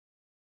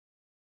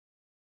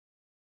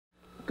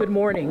Good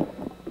morning.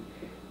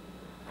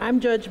 I'm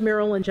Judge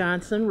Marilyn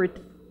Johnson,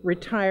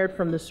 retired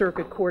from the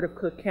Circuit Court of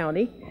Cook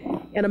County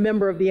and a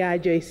member of the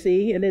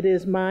IJC, and it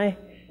is my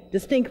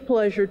distinct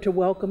pleasure to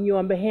welcome you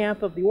on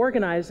behalf of the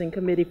organizing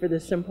committee for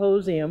this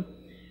symposium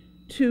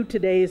to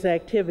today's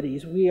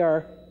activities. We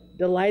are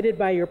delighted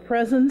by your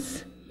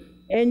presence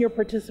and your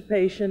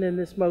participation in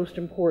this most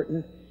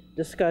important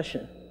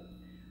discussion.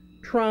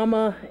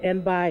 Trauma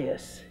and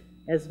bias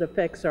as it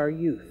affects our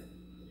youth,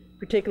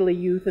 particularly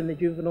youth in the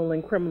juvenile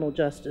and criminal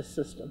justice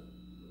system.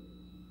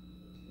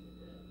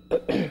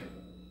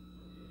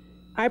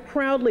 I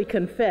proudly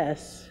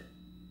confess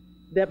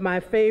that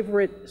my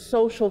favorite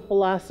social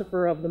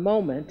philosopher of the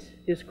moment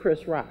is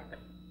Chris Rock,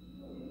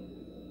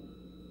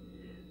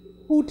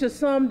 who to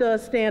some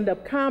does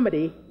stand-up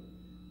comedy,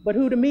 but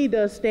who to me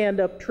does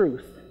stand-up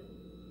truth.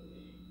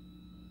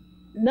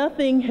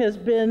 Nothing has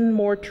been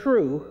more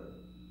true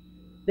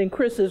than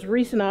Chris's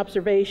recent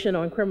observation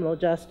on criminal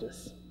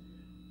justice,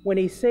 when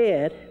he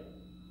said,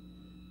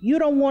 "You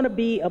don't want to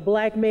be a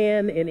black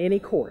man in any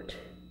court.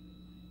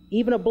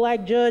 Even a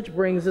black judge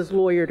brings his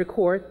lawyer to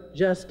court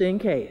just in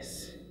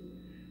case."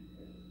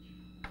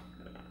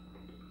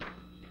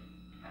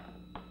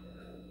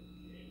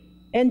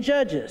 And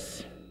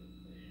judges,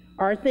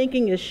 our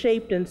thinking is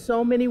shaped in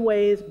so many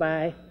ways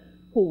by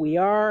who we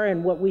are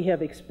and what we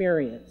have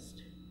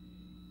experienced.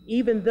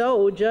 Even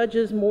though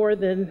judges, more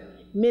than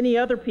many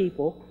other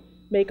people,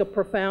 make a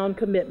profound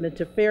commitment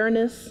to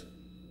fairness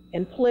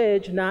and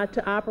pledge not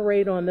to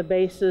operate on the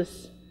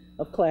basis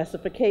of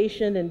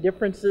classification and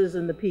differences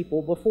in the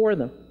people before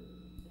them.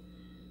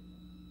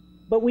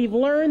 But we've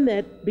learned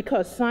that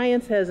because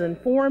science has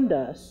informed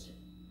us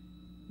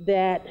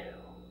that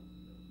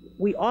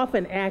we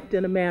often act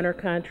in a manner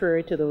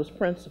contrary to those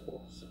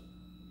principles.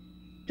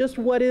 Just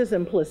what is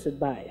implicit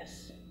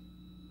bias?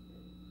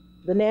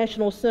 The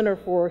National Center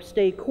for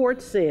State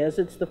Courts says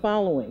it's the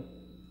following: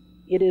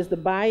 it is the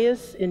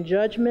bias in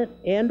judgment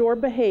and/or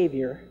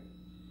behavior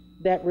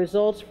that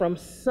results from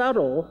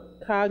subtle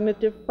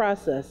cognitive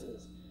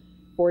processes,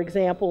 for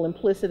example,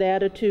 implicit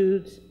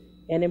attitudes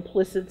and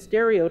implicit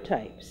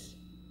stereotypes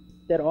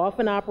that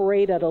often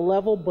operate at a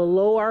level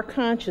below our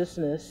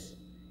consciousness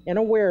and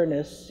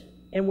awareness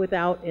and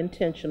without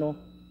intentional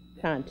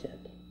content.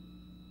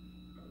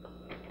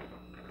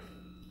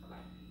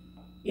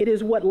 It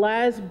is what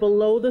lies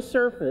below the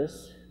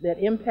surface that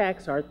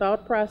impacts our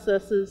thought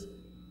processes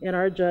and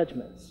our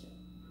judgments.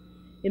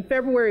 In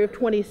February of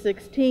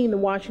 2016, the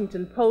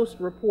Washington Post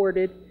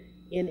reported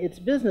in its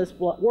business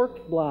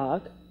work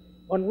blog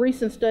on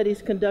recent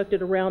studies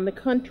conducted around the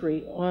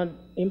country on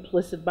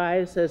implicit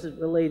bias as it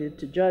related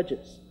to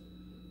judges.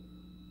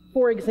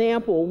 For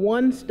example,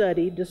 one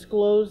study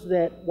disclosed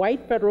that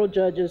white federal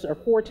judges are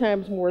 4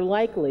 times more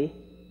likely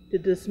to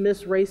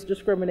dismiss race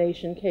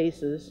discrimination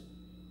cases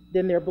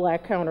than their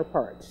black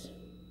counterparts.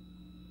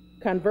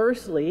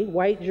 Conversely,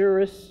 white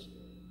jurists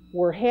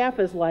were half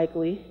as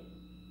likely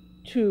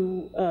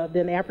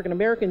than African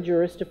American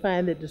jurists to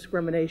find that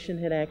discrimination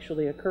had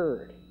actually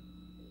occurred.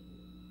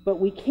 But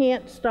we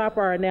can't stop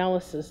our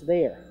analysis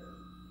there.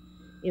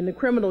 In the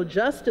criminal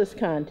justice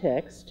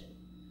context,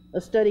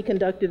 a study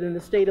conducted in the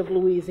state of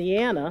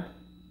Louisiana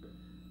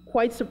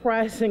quite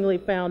surprisingly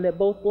found that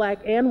both black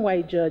and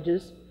white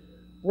judges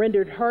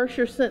rendered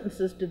harsher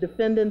sentences to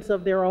defendants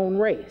of their own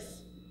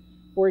race.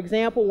 For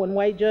example, when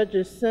white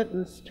judges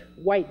sentenced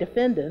white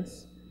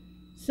defendants,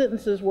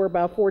 sentences were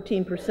about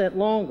 14%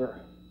 longer.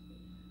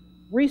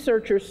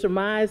 Researchers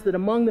surmise that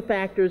among the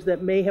factors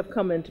that may have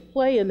come into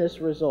play in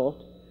this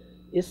result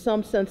is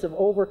some sense of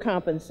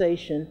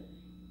overcompensation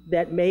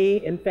that may,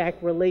 in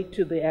fact, relate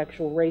to the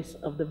actual race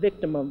of the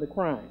victim of the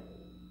crime.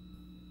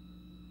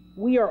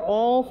 We are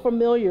all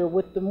familiar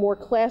with the more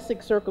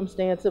classic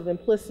circumstance of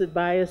implicit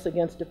bias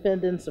against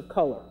defendants of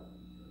color.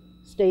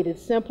 Stated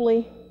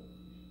simply,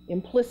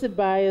 implicit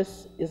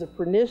bias is a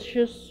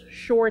pernicious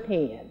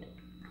shorthand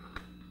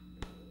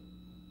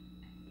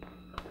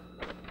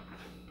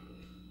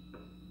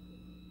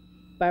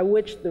by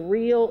which the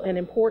real and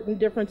important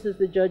differences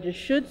the judges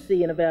should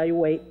see and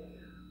evaluate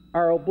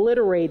are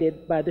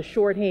obliterated by the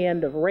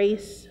shorthand of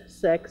race,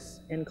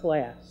 sex, and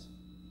class.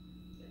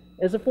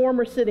 As a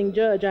former sitting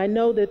judge, I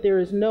know that there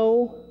is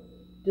no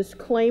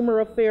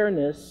disclaimer of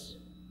fairness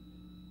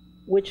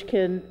which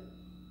can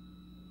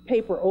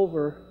paper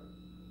over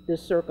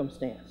this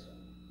circumstance.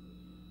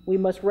 We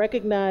must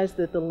recognize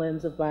that the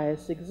lens of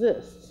bias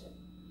exists,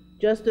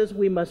 just as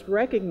we must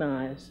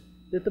recognize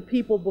that the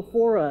people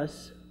before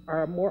us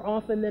are more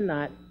often than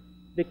not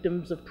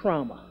victims of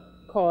trauma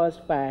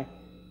caused by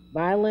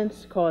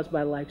violence, caused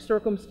by life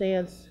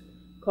circumstance,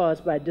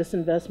 caused by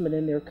disinvestment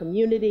in their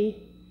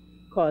community,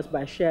 caused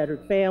by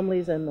shattered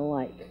families and the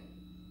like.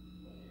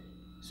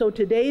 So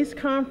today's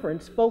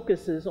conference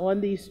focuses on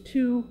these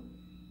 2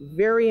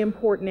 very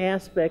important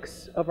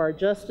aspects of our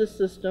justice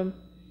system,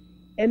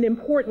 and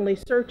importantly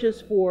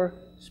searches for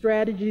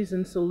strategies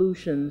and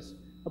solutions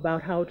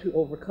about how to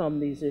overcome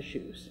these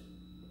issues.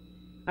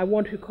 I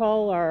want to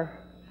call our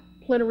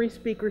plenary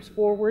speakers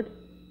forward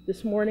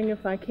this morning,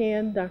 if I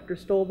can, Dr.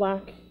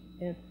 Stolbach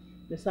and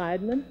Ms.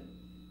 Eidman.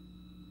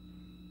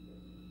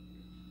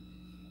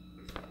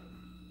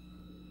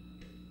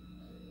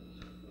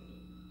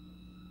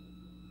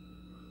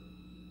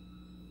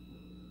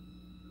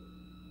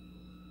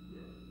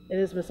 And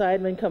as Ms.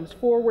 Eidman comes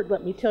forward,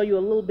 let me tell you a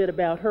little bit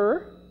about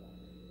her.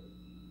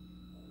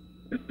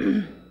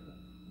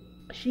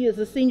 She is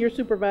a senior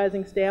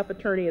supervising staff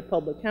attorney at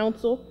Public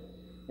Counsel.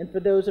 And for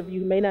those of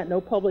you who may not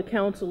know, Public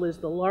Counsel is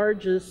the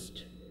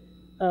largest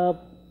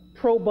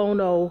pro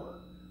bono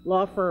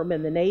law firm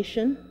in the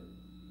nation.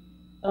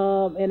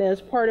 And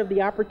as part of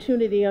the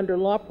Opportunity Under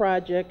Law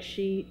Project,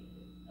 she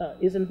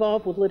is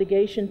involved with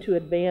litigation to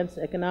advance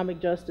economic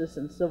justice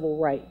and civil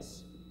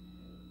rights.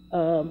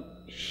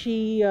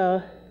 She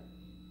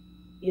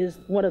is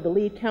one of the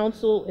lead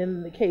counsel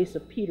in the case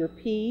of Peter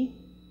P.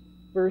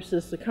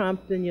 versus the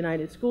Compton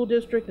United School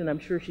District, and I'm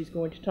sure she's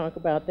going to talk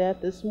about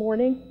that this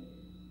morning.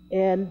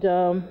 And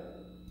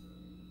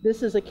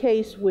this is a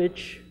case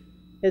which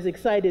has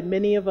excited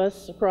many of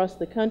us across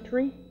the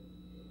country.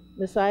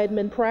 Ms.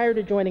 Eidman, prior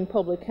to joining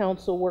Public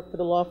Counsel, worked for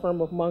the law firm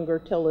of Munger,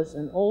 Tillis,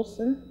 and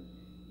Olson.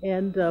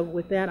 And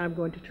with that, I'm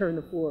going to turn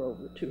the floor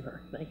over to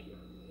her. Thank you.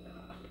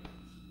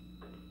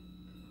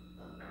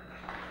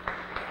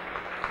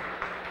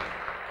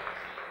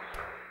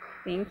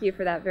 Thank you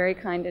for that very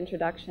kind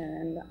introduction,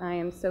 and I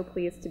am so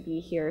pleased to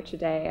be here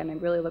today, and I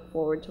really look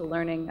forward to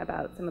learning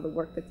about some of the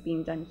work that's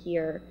being done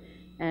here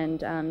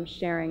and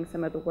sharing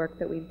some of the work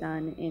that we've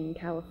done in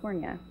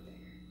California.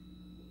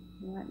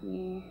 Let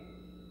me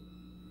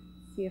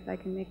see if I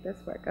can make this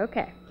work.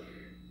 Okay.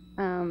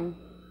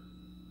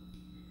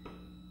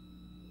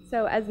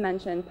 So as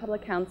mentioned,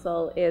 Public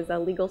Counsel is a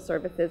legal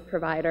services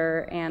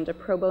provider and a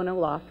pro bono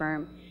law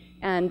firm.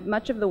 And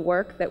much of the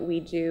work that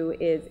we do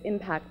is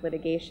impact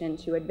litigation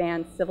to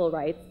advance civil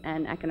rights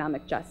and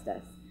economic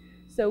justice.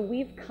 So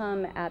we've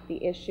come at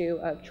the issue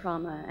of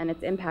trauma and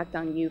its impact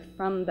on youth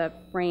from the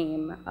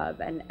frame of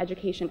an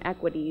education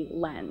equity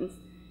lens.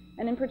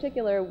 And in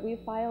particular, we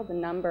filed a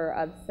number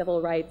of civil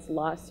rights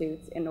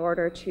lawsuits in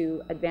order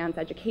to advance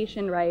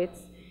education rights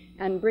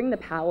and bring the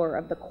power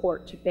of the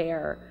court to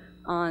bear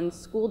on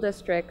school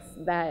districts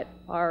that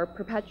are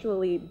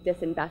perpetually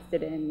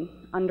disinvested in,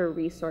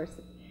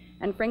 under-resourced,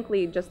 and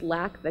frankly just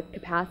lack the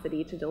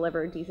capacity to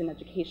deliver decent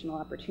educational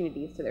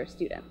opportunities to their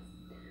students.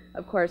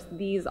 Of course,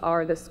 these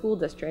are the school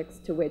districts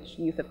to which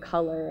youth of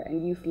color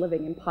and youth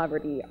living in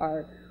poverty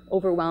are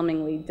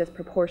overwhelmingly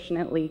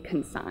disproportionately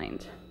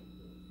consigned.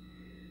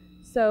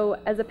 So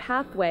as a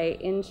pathway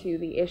into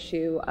the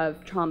issue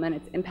of trauma and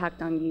its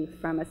impact on youth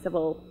from a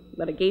civil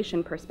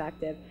litigation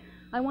perspective,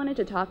 I wanted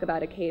to talk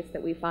about a case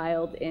that we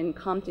filed in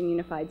Compton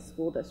Unified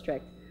School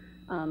District,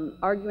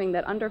 arguing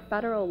that under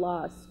federal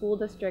law, school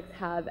districts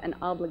have an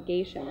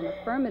obligation, an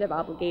affirmative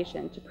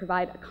obligation, to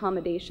provide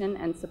accommodation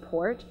and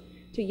support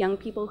to young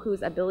people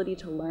whose ability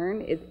to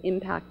learn is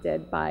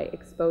impacted by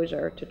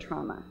exposure to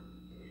trauma.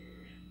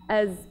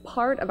 As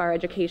part of our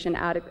education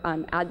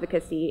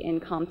advocacy in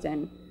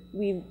Compton,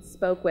 we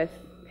spoke with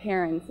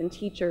parents and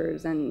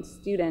teachers and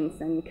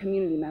students and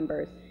community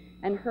members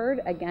and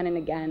heard again and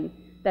again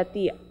that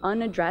the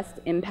unaddressed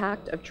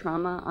impact of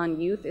trauma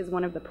on youth is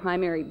one of the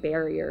primary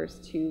barriers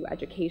to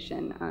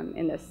education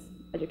in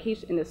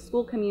this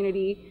school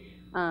community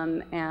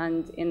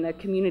and in the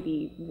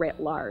community writ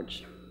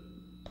large.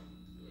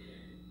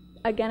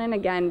 Again and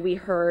again, we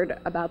heard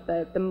about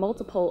the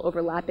multiple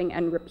overlapping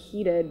and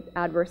repeated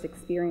adverse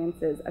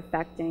experiences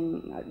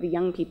affecting the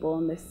young people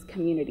in this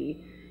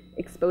community: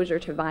 exposure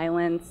to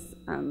violence,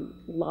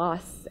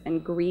 loss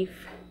and grief,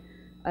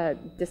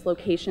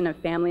 dislocation of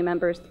family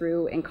members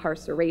through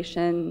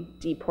incarceration,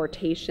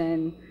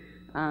 deportation,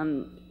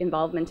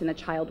 involvement in the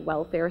child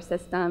welfare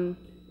system,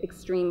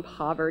 extreme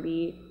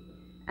poverty,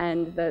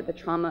 and the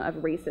trauma of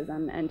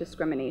racism and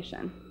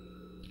discrimination.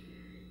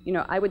 You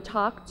know, I would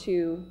talk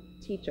to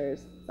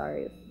teachers,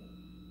 sorry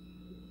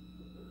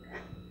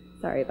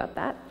about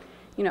that.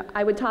 You know,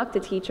 I would talk to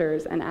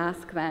teachers and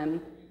ask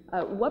them,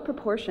 what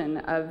proportion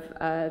of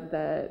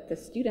the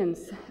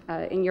students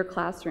in your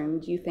classroom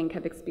do you think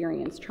have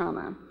experienced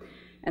trauma?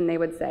 And they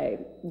would say,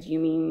 do you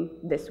mean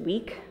this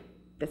week,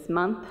 this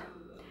month?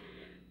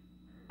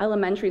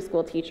 Elementary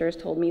school teachers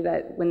told me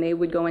that when they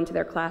would go into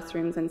their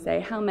classrooms and say,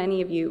 how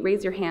many of you,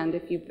 raise your hand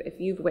if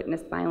you've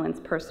witnessed violence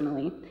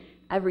personally,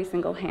 every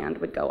single hand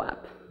would go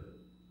up.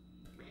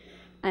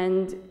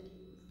 And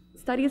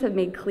studies have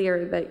made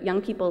clear that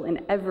young people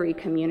in every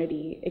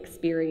community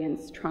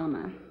experience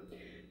trauma.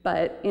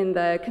 But in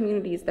the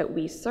communities that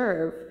we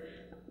serve,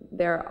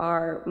 there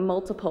are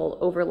multiple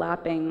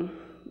overlapping,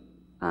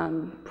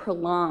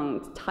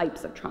 prolonged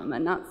types of trauma,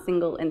 not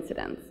single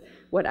incidents,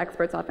 what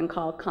experts often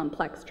call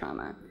complex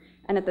trauma.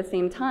 And at the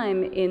same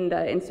time, in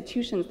the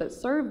institutions that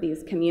serve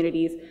these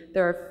communities,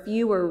 there are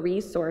fewer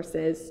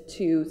resources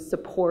to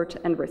support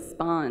and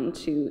respond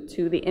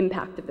to the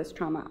impact of this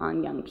trauma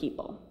on young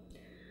people.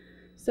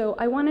 So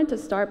I wanted to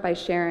start by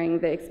sharing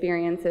the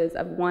experiences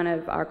of one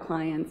of our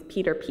clients,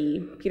 Peter P.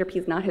 Peter P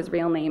is not his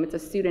real name, it's a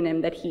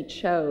pseudonym that he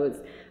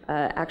chose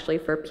actually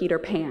for Peter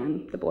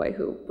Pan, the boy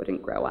who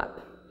wouldn't grow up.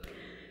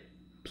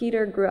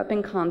 Peter grew up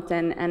in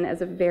Compton and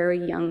as a very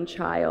young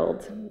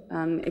child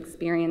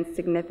experienced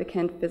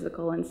significant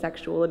physical and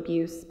sexual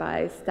abuse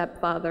by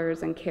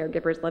stepfathers and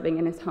caregivers living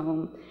in his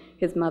home.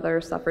 His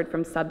mother suffered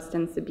from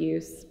substance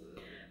abuse.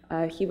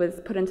 He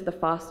was put into the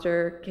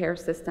foster care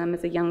system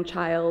as a young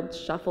child,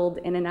 shuffled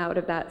in and out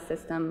of that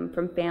system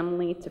from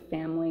family to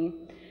family.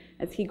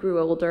 As he grew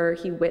older,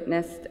 he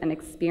witnessed and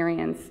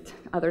experienced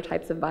other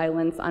types of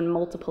violence on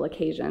multiple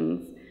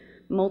occasions.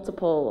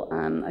 Multiple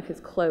of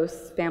his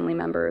close family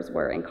members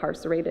were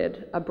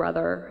incarcerated, a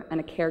brother and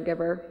a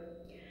caregiver.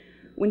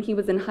 When he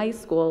was in high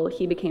school,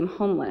 he became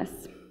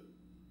homeless,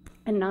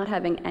 and not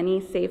having any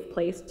safe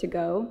place to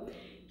go,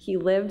 he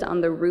lived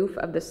on the roof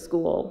of the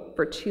school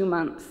for 2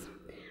 months.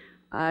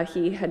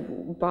 He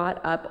had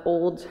brought up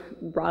old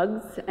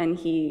rugs, and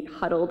he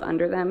huddled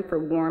under them for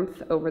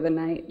warmth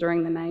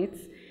during the nights.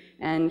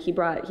 And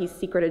he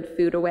secreted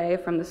food away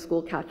from the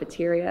school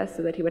cafeteria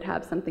so that he would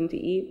have something to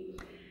eat.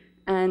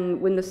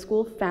 And when the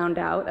school found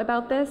out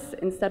about this,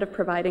 instead of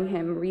providing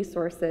him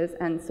resources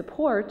and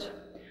support,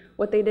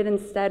 what they did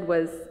instead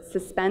was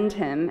suspend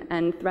him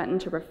and threaten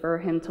to refer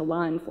him to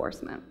law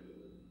enforcement.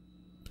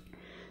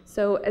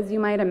 So as you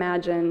might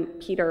imagine,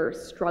 Peter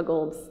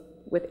struggled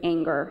with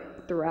anger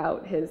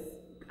throughout his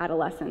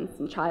adolescence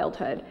and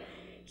childhood.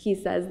 He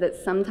says that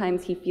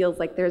sometimes he feels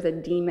like there's a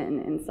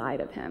demon inside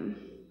of him.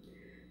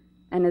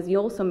 And as you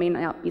also may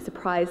not be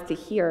surprised to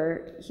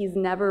hear, he's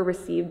never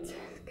received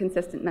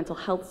consistent mental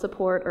health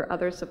support or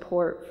other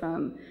support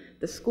from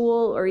the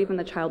school or even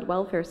the child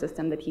welfare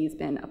system that he's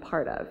been a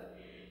part of.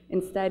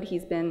 Instead,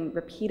 he's been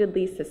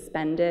repeatedly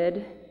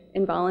suspended,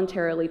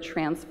 involuntarily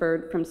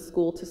transferred from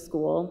school to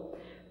school,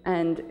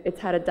 and it's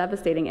had a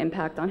devastating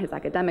impact on his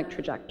academic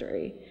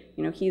trajectory.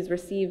 You know, he's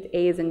received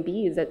A's and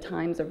B's at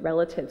times of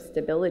relative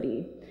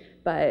stability,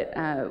 but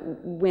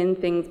when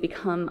things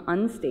become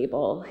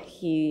unstable,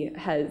 he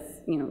has,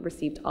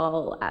 received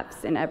all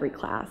F's in every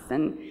class,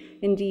 and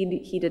indeed,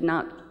 he did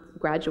not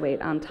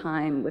graduate on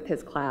time with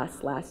his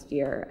class last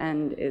year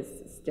and is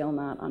still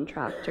not on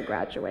track to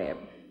graduate.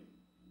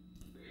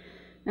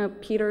 Now,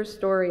 Peter's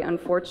story,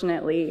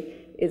 unfortunately,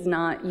 is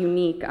not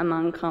unique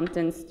among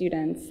Compton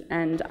students,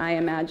 and I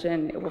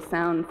imagine it will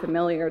sound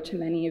familiar to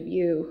many of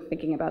you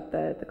thinking about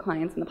the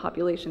clients and the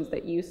populations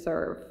that you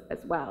serve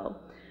as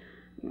well.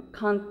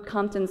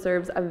 Compton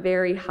serves a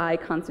very high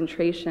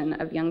concentration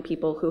of young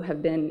people who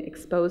have been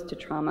exposed to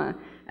trauma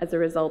as a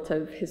result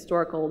of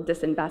historical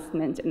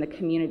disinvestment in the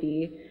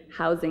community,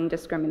 housing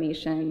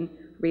discrimination,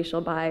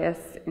 racial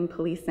bias in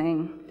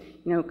policing.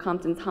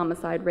 Compton's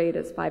homicide rate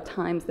is 5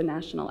 times the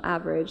national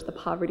average. The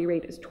poverty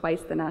rate is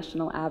twice the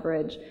national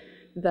average.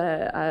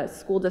 The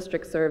school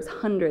district serves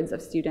hundreds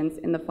of students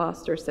in the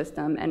foster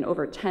system, and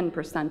over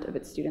 10% of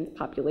its students'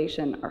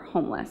 population are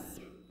homeless.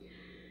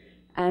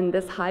 And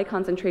this high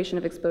concentration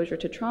of exposure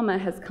to trauma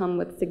has come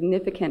with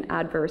significant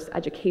adverse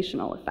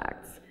educational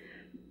effects.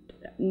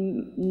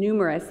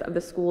 Numerous of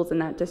the schools in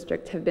that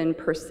district have been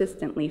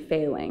persistently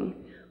failing.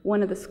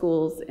 One of the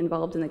schools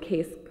involved in the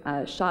case,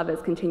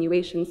 Chavez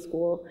Continuation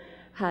School,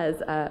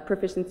 has a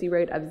proficiency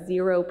rate of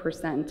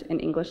 0% in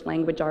English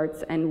language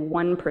arts and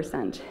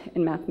 1%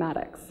 in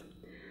mathematics.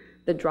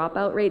 The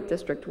dropout rate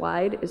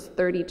district-wide is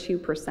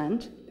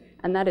 32%,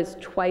 and that is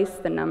twice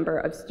the number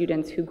of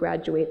students who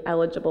graduate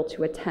eligible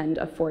to attend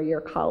a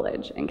 4-year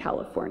college in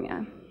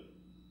California.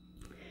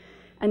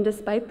 And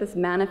despite this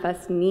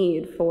manifest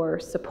need for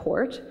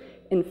support,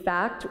 in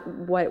fact,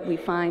 what we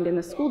find in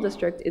the school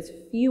district is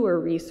fewer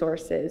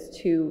resources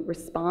to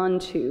respond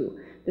to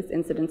this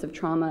incidence of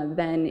trauma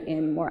than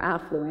in more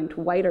affluent,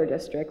 whiter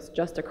districts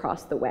just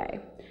across the way.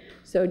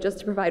 So just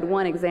to provide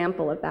one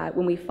example of that,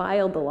 when we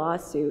filed the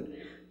lawsuit,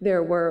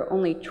 there were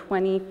only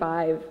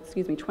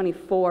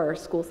 24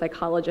 school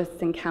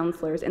psychologists and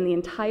counselors in the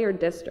entire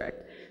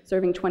district,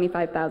 serving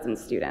 25,000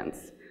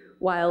 students.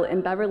 While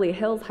in Beverly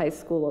Hills High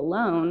School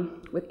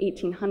alone, with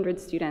 1,800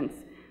 students,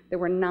 there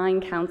were 9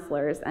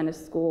 counselors and a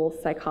school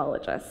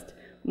psychologist,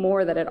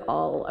 more than at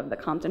all of the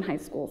Compton high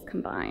schools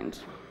combined.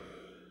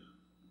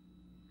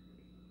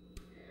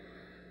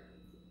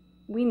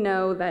 We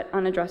know that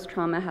unaddressed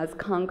trauma has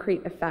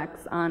concrete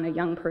effects on a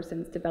young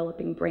person's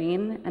developing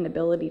brain and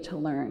ability to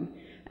learn.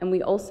 And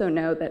we also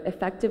know that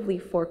effectively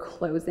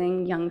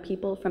foreclosing young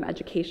people from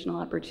educational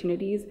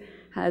opportunities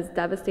has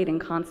devastating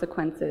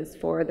consequences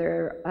for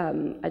their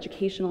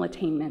educational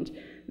attainment,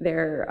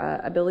 their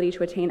ability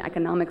to attain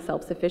economic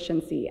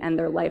self-sufficiency, and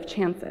their life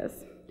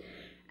chances.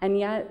 And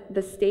yet,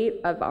 the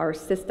state of our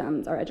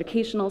systems, our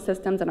educational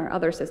systems and our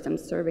other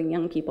systems serving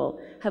young people,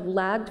 have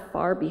lagged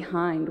far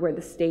behind where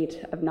the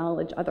state of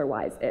knowledge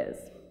otherwise is.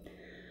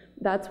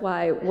 That's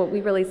why what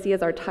we really see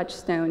as our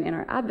touchstone in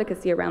our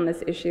advocacy around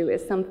this issue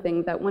is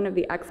something that one of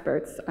the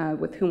experts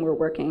with whom we're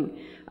working,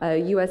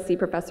 USC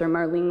professor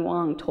Marlene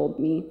Wong, told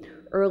me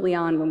early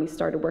on when we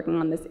started working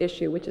on this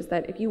issue, which is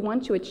that if you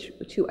want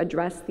to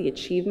address the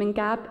achievement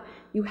gap,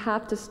 you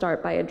have to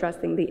start by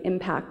addressing the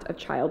impact of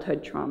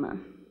childhood trauma.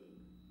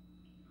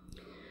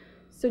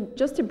 So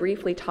just to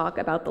briefly talk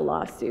about the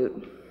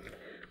lawsuit,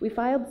 we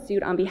filed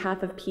suit on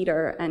behalf of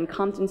Peter and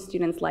Compton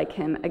students like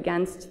him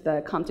against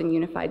the Compton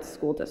Unified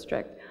School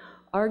District,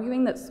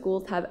 arguing that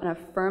schools have an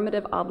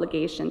affirmative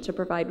obligation to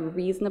provide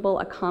reasonable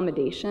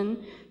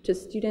accommodation to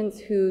students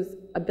whose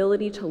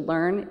ability to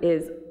learn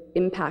is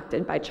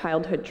impacted by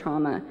childhood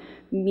trauma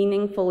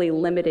meaningfully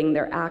limiting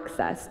their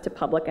access to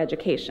public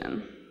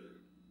education.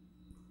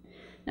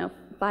 Now,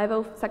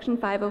 Section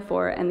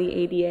 504 and the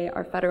ADA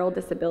are federal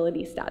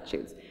disability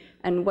statutes,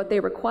 and what they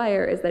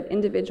require is that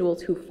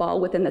individuals who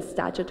fall within the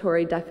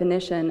statutory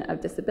definition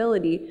of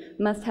disability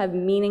must have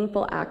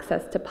meaningful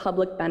access to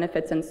public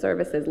benefits and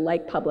services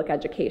like public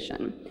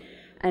education.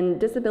 And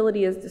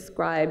disability is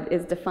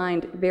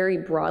defined very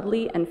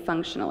broadly and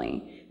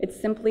functionally. It's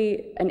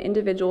simply an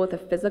individual with a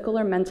physical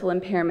or mental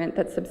impairment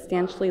that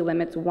substantially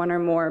limits one or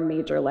more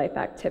major life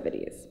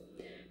activities.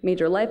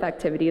 Major life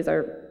activities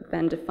are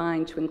then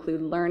defined to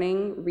include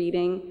learning,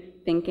 reading,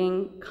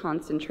 thinking,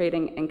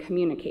 concentrating, and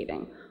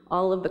communicating,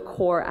 all of the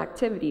core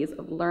activities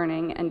of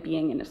learning and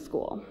being in a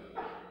school.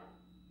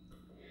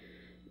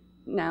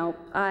 Now,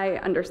 I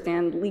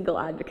understand legal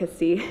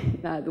advocacy.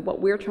 What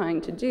we're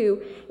trying to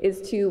do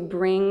is to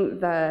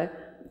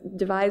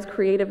devise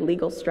creative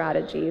legal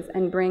strategies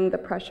and bring the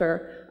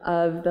pressure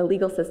of the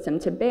legal system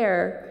to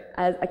bear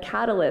as a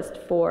catalyst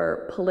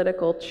for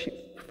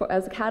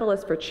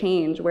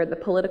change where the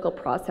political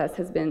process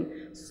has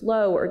been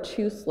slow or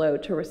too slow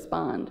to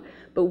respond.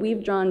 But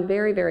we've drawn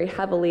very, very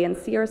heavily and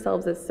see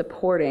ourselves as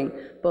supporting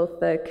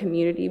both the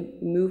community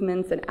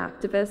movements and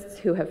activists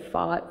who have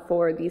fought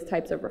for these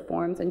types of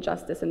reforms and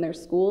justice in their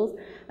schools,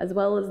 as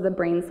well as the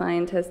brain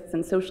scientists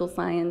and social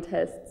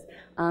scientists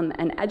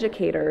and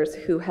educators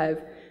who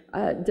have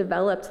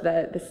developed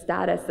the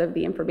status of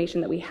the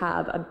information that we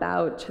have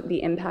about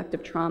the impact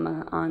of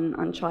trauma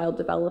on child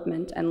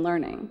development and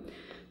learning.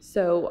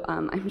 So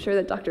I'm sure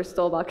that Dr.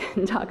 Stolbach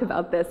can talk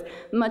about this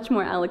much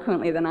more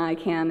eloquently than I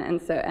can,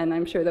 and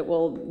I'm sure that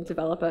we'll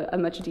develop a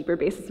much deeper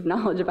basis of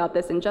knowledge about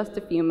this in just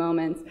a few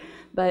moments.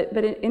 But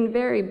in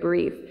very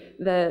brief,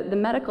 the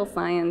medical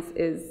science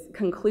is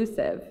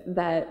conclusive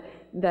that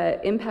the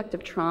impact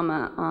of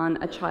trauma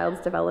on a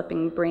child's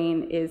developing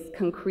brain is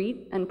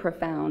concrete and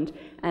profound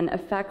and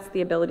affects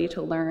the ability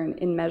to learn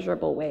in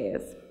measurable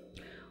ways.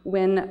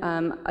 When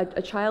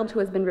a child who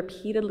has been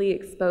repeatedly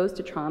exposed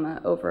to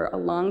trauma over a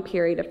long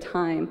period of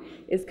time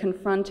is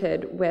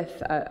confronted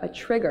with a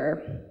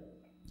trigger,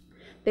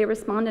 they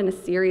respond in a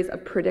series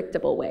of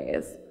predictable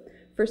ways.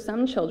 For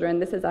some children,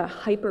 this is a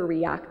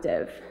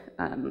hyperreactive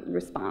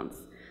response,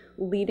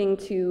 leading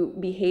to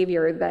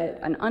behavior that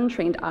an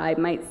untrained eye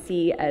might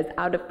see as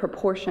out of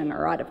proportion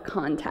or out of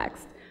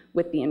context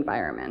with the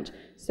environment.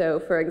 So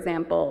for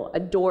example, a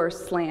door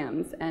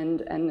slams and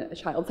a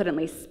child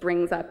suddenly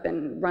springs up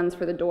and runs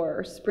for the door,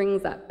 or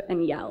springs up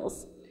and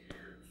yells.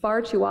 Far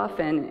too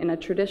often in a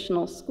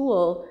traditional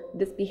school,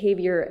 this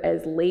behavior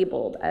is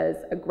labeled as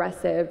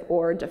aggressive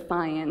or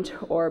defiant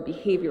or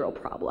behavioral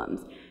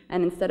problems.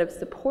 And instead of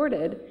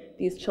supported,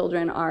 these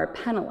children are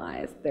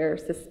penalized. They're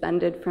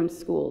suspended from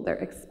school, they're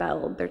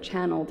expelled, they're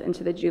channeled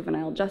into the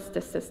juvenile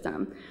justice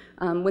system.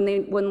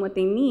 When what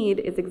they need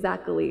is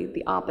exactly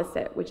the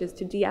opposite, which is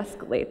to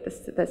de-escalate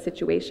the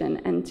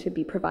situation and to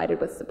be provided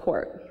with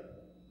support.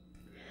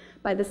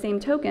 By the same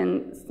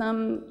token,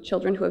 some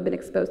children who have been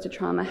exposed to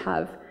trauma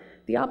have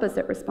the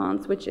opposite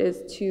response, which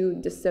is to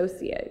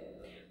dissociate.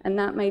 And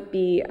that might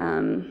be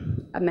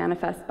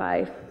manifest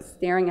by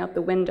staring out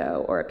the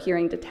window or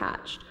appearing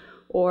detached,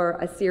 or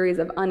a series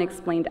of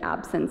unexplained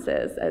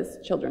absences as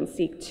children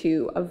seek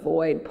to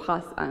avoid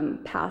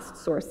past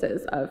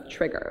sources of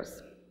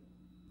triggers.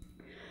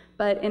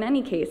 But in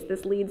any case,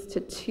 this leads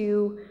to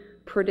two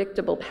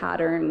predictable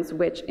patterns,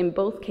 which in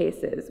both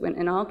cases,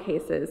 in all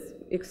cases,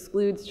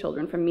 excludes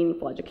children from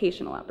meaningful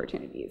educational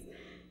opportunities.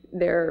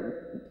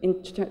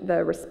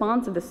 The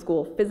response of the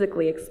school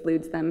physically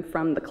excludes them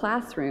from the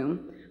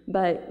classroom,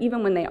 but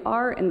even when they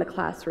are in the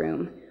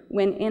classroom,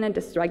 when in a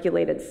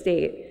dysregulated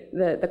state,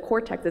 the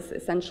cortex is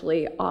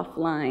essentially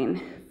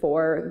offline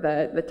for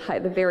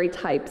the very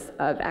types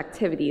of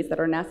activities that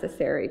are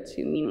necessary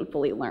to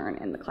meaningfully learn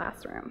in the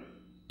classroom.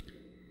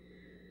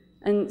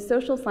 And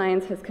social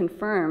science has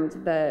confirmed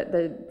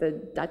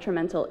the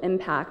detrimental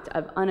impact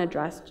of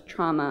unaddressed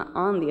trauma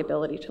on the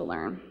ability to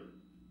learn.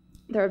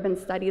 There have been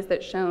studies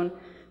that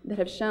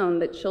have shown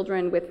that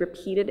children with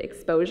repeated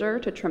exposure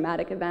to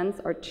traumatic events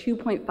are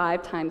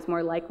 2.5 times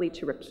more likely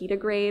to repeat a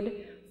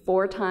grade,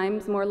 4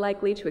 times more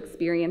likely to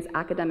experience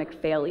academic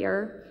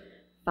failure,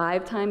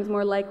 5 times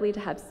more likely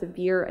to have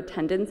severe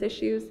attendance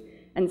issues,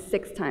 and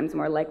 6 times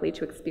more likely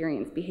to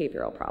experience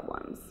behavioral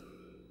problems.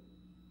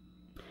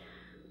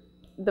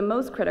 The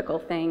most critical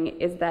thing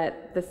is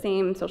that the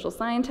same social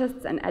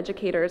scientists and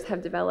educators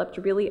have developed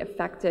really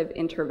effective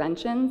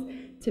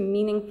interventions to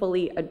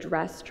meaningfully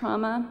address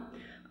trauma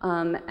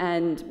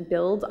and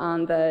build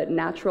on the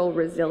natural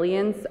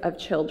resilience of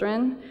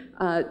children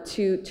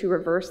to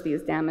reverse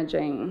these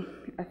damaging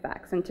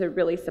effects and to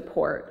really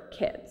support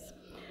kids.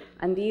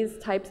 And these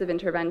types of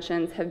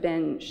interventions have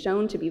been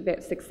shown to be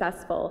very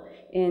successful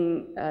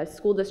in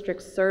school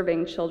districts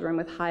serving children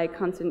with high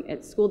concentrated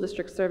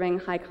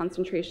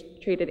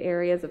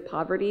areas of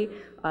poverty,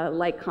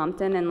 like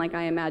Compton and like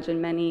I imagine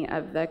many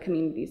of the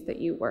communities that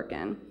you work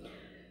in.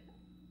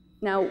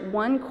 Now,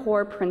 one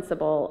core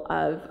principle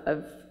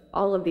of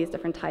all of these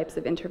different types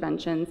of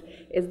interventions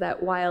is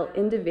that while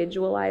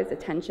individualized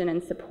attention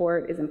and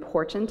support is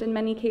important in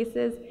many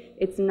cases,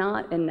 it's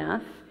not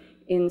enough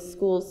in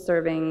schools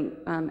serving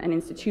and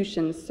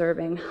institutions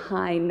serving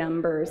high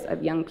numbers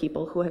of young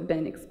people who have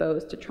been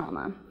exposed to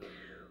trauma.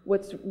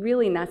 What's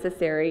really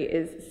necessary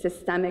is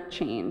systemic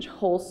change,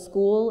 whole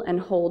school and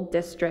whole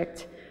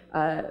district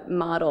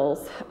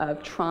models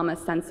of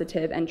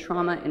trauma-sensitive and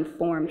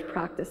trauma-informed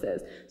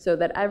practices, so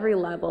that every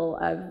level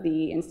of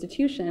the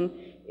institution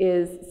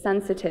is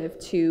sensitive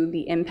to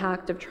the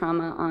impact of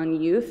trauma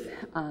on youth,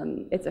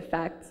 its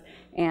effects,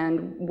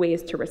 and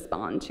ways to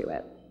respond to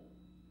it.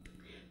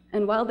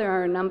 And while there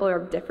are a number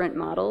of different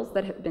models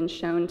that have been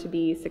shown to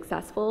be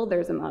successful,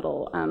 there's a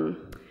model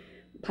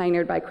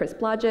pioneered by Chris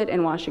Blodgett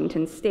in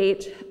Washington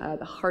State,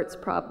 the HEARTS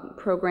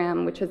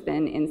program, which has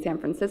been in San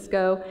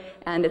Francisco,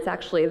 and it's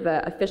actually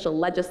the official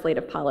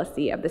legislative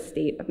policy of the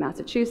state of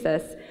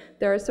Massachusetts.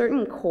 There are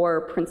certain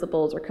core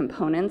principles or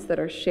components that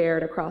are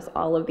shared across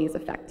all of these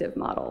effective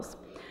models.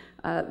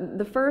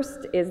 The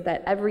first is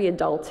that every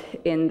adult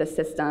in the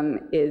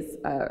system is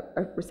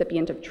a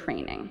recipient of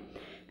training,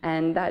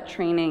 and that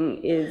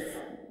training is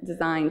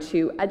designed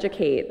to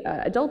educate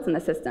adults in the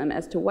system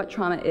as to what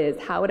trauma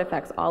is, how it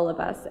affects all of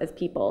us as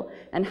people,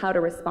 and how to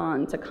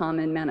respond to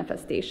common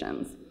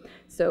manifestations.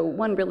 So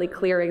one really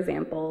clear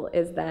example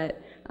is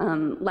that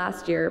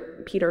last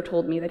year, Peter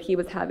told me that he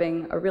was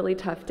having a really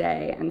tough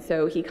day, and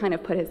so he kind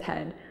of put his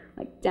head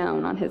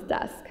down on his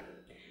desk.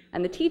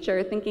 And the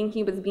teacher, thinking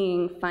he was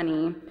being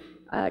funny,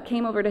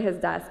 came over to his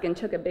desk and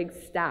took a big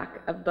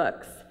stack of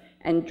books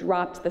and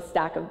dropped the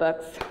stack of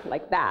books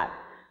like that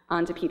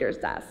onto Peter's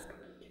desk.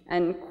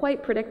 And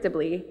quite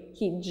predictably,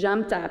 he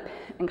jumped up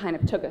and kind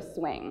of took a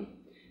swing.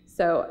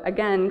 So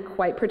again,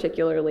 quite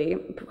predictably,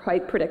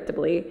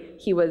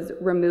 he was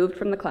removed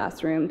from the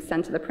classroom,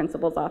 sent to the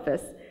principal's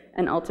office,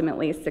 and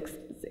ultimately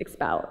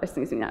suspended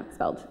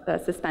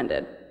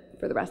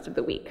for the rest of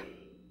the week.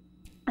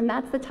 And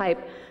that's the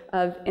type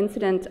of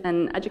incident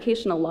and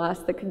educational loss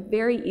that could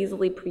very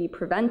easily be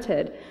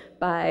prevented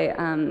by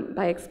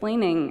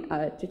explaining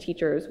to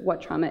teachers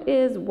what trauma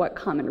is, what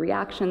common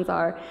reactions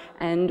are,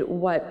 and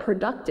what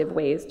productive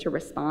ways to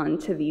respond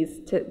to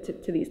these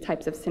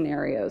types of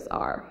scenarios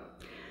are.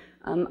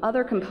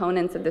 Other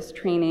components of this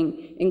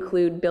training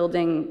include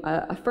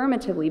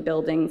affirmatively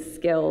building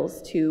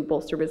skills to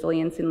bolster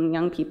resilience in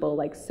young people,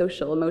 like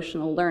social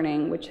emotional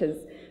learning, which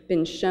has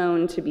been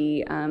shown to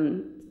be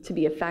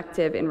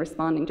effective in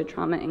responding to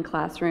trauma in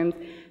classrooms,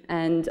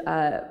 and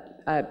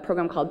a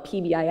program called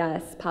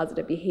PBIS,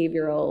 Positive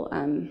Behavioral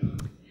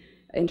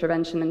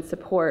Intervention and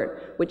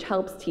Support, which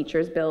helps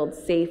teachers build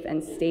safe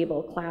and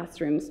stable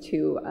classrooms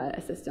to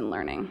assist in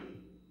learning.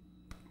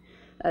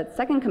 A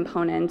second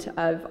component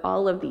of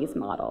all of these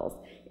models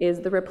is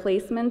the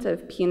replacement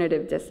of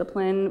punitive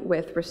discipline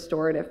with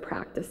restorative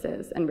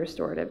practices and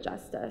restorative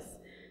justice.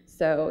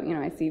 So,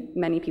 I see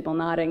many people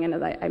nodding, and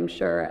as I'm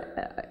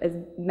sure, as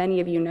many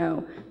of you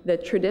know, the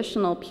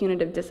traditional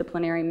punitive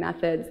disciplinary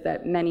methods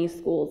that many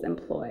schools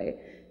employ,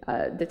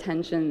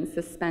 detention,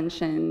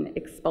 suspension,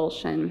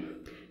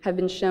 expulsion, have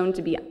been shown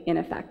to be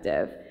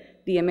ineffective.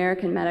 The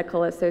American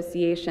Medical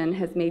Association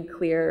has made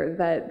clear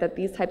that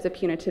these types of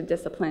punitive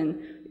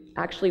discipline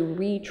actually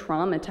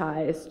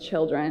re-traumatize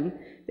children,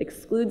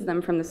 excludes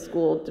them from the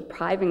school,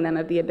 depriving them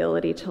of the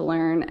ability to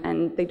learn,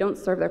 and they don't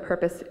serve their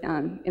purpose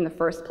in the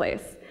first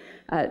place.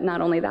 Not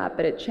only that,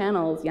 but it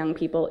channels young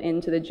people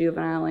into the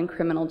juvenile and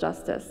criminal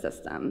justice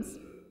systems.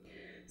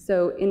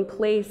 So in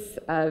place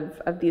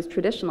of these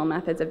traditional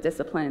methods of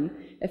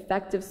discipline,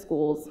 effective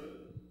schools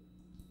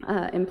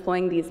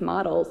employing these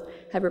models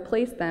have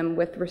replaced them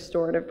with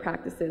restorative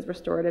practices,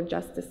 restorative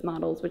justice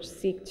models, which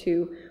seek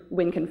to,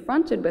 when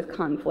confronted with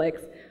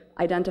conflicts,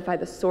 identify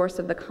the source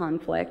of the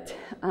conflict,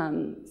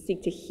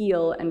 seek to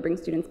heal and bring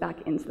students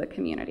back into the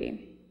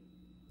community.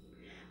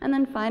 And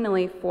then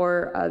finally,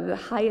 for the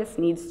highest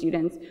need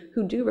students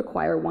who do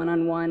require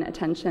one-on-one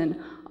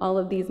attention, all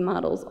of these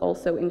models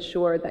also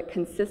ensure that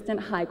consistent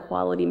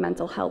high-quality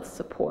mental health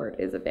support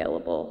is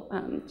available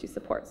to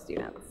support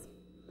students.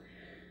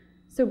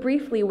 So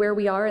briefly, where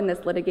we are in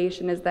this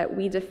litigation is that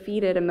we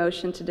defeated a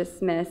motion to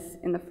dismiss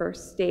in the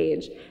first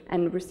stage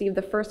and received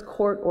the first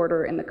court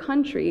order in the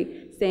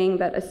country saying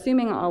that,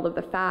 assuming all of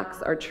the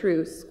facts are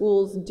true,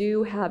 schools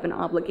do have an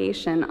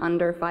obligation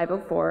under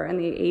 504 and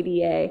the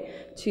ADA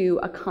to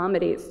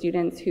accommodate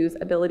students whose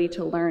ability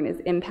to learn is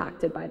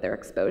impacted by their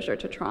exposure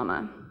to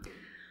trauma.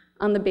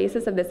 On the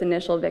basis of this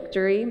initial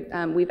victory,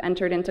 we've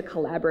entered into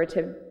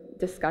collaborative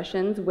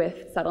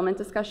settlement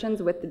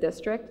discussions with the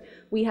district.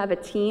 We have a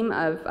team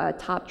of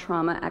top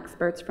trauma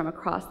experts from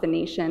across the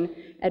nation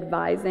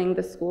advising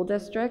the school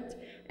district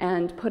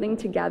and putting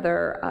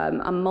together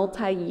a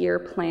multi-year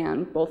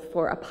plan, both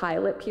for a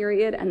pilot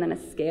period and then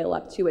a scale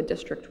up to a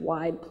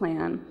district-wide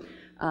plan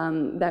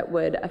that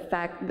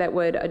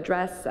would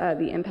address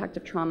the impact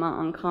of trauma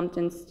on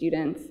Compton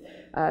students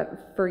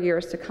for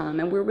years to come.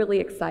 And we're really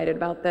excited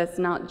about this,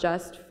 not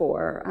just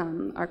for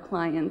our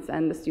clients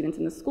and the students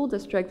in the school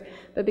district,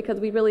 but because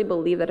we really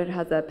believe that it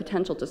has a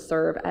potential to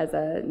serve as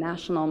a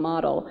national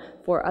model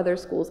for other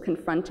schools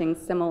confronting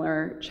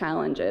similar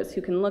challenges,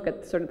 who can look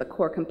at sort of the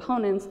core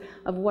components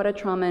of what a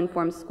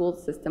trauma-informed school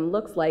system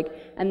looks like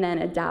and then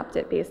adapt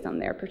it based on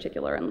their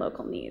particular and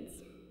local needs.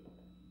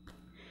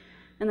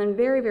 And then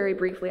very, very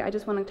briefly, I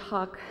just want to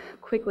talk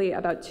quickly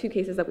about two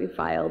cases that we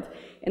filed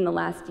in the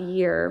last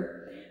year,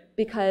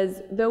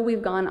 because though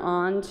we've gone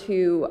on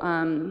to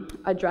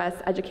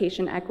address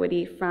education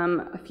equity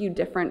from a few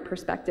different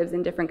perspectives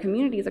in different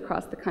communities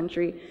across the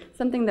country,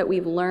 something that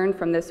we've learned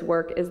from this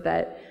work is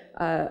that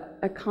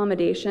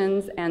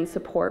accommodations and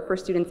support for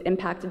students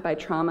impacted by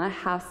trauma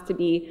has to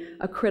be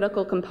a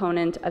critical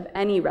component of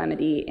any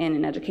remedy in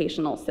an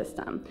educational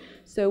system.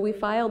 So we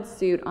filed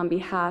suit on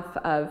behalf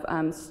of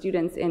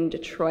students in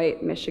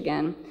Detroit,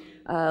 Michigan,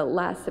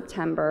 last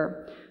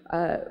September,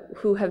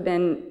 who have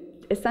been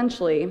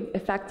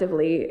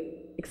effectively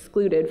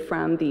excluded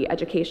from the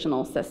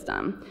educational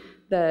system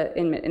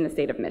in the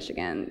state of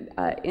Michigan.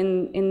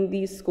 In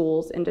these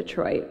schools in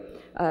Detroit,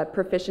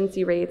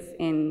 proficiency rates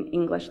in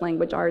English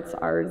language arts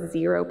are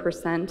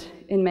 0%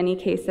 in many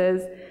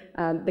cases.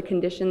 The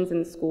conditions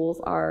in schools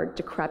are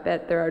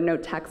decrepit. There are no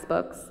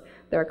textbooks.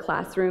 There are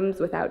classrooms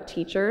without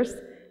teachers.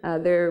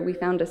 We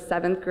found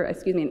an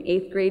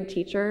eighth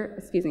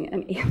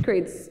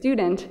grade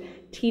student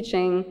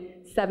teaching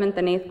 7th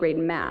and 8th grade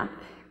math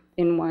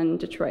in one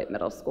Detroit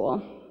middle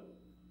school.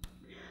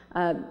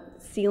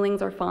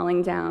 Ceilings are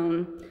falling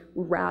down,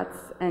 rats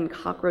and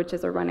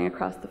cockroaches are running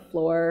across the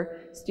floor.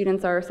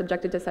 Students are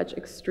subjected to such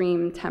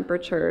extreme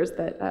temperatures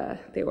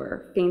that they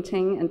were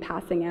fainting and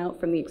passing out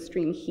from the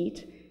extreme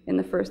heat in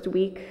the first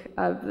week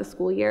of the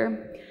school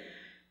year.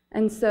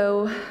 And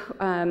so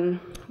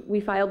we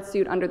filed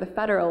suit under the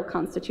federal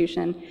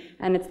Constitution,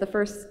 and it's the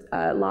first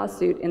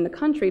lawsuit in the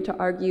country to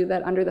argue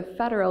that under the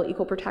federal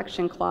Equal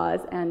Protection Clause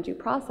and Due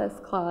Process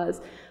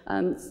Clause,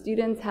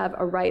 students have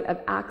a right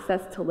of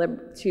access to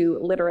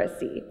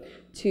literacy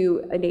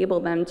to enable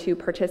them to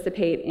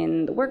participate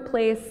in the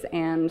workplace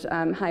and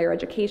higher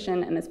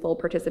education and as full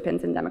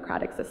participants in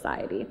democratic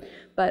society.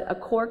 But a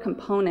core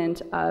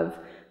component of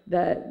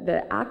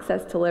the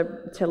access to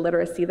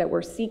literacy that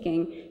we're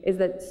seeking is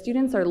that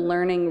students are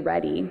learning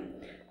ready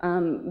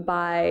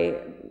by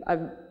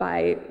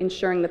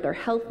ensuring that their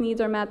health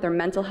needs are met, their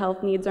mental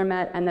health needs are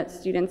met, and that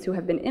students who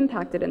have been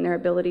impacted in their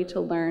ability to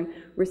learn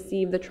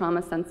receive the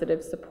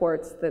trauma-sensitive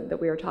supports that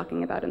we were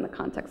talking about in the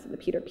context of the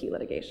Peter P.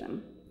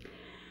 litigation.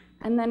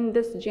 And then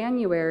this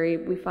January,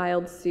 we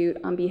filed suit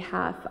on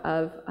behalf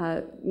of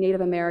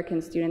Native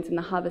American students in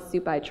the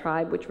Havasupai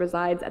tribe, which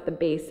resides at the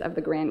base of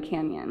the Grand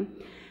Canyon.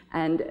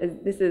 And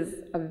this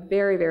is a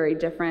very, very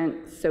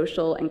different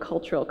social and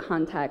cultural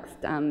context.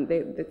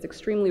 It's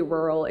extremely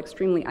rural,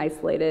 extremely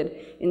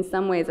isolated, in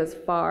some ways as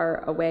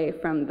far away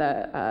from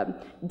the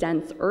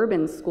dense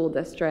urban school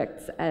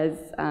districts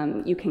as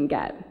you can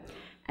get.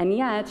 And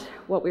yet,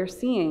 what we're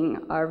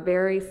seeing are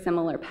very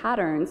similar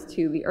patterns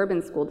to the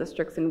urban school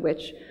districts in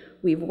which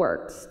we've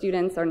worked.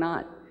 Students are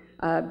not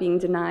being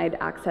denied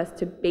access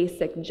to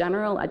basic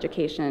general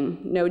education,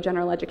 no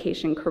general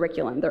education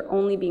curriculum. They're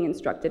only being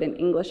instructed in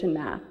English and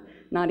math,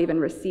 not even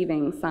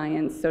receiving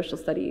science, social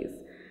studies,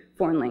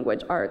 foreign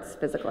language, arts,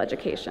 physical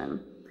education.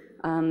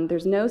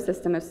 There's no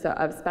system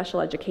of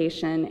special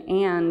education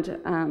and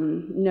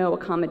no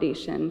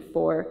accommodation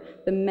for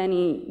the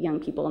many young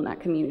people in that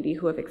community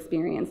who have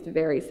experienced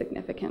very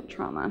significant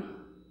trauma.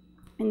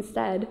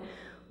 Instead,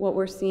 what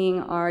we're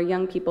seeing are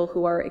young people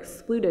who are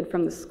excluded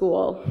from the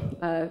school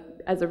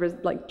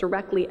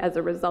directly as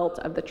a result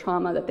of the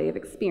trauma that they have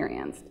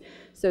experienced.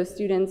 So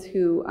students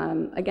who,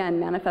 again,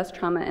 manifest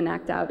trauma and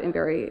act out in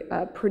very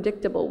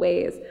predictable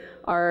ways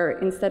are,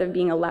 instead of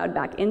being allowed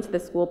back into the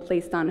school,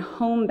 placed on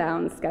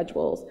homebound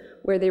schedules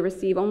where they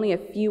receive only a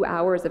few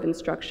hours of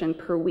instruction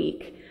per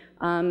week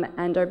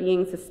and are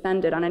being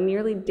suspended on a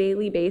nearly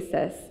daily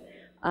basis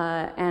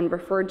and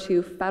referred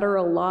to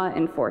federal law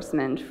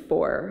enforcement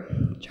for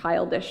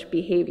childish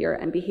behavior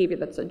and behavior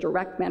that's a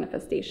direct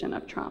manifestation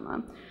of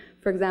trauma.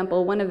 For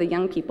example, one of the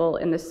young people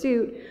in the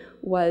suit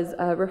was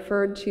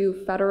referred to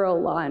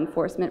federal law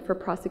enforcement for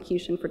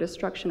prosecution for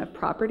destruction of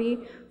property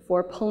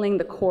for pulling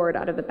the cord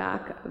out of the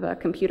back of a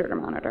computer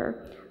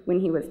monitor when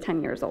he was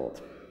 10 years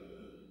old.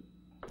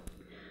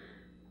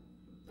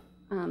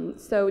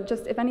 So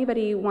just if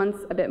anybody wants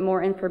a bit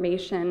more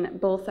information,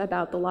 both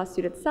about the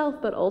lawsuit itself,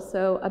 but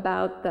also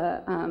about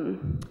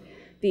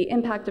the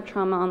impact of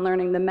trauma on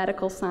learning, the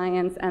medical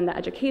science, and the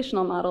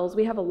educational models,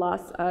 we have a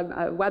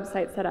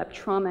website set up,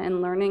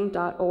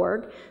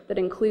 traumaandlearning.org, that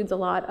includes a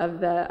lot of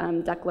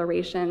the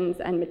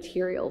declarations and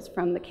materials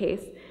from the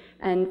case.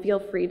 And feel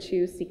free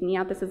to seek me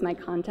out. This is my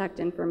contact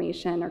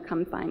information, or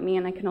come find me,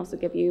 and I can also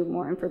give you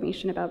more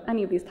information about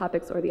any of these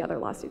topics or the other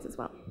lawsuits as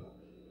well.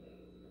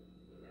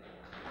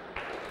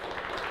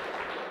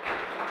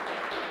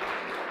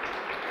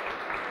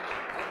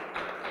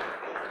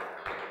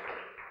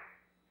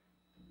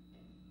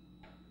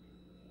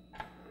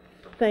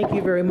 Thank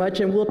you very much,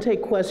 and we'll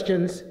take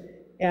questions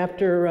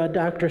after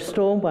Dr.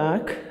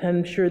 Stolbach.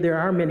 I'm sure there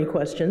are many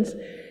questions.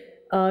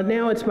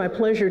 Now it's my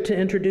pleasure to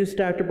introduce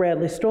Dr.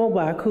 Bradley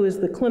Stolbach, who is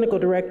the Clinical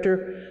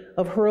Director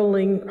of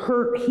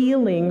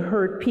Healing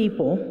Hurt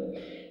People,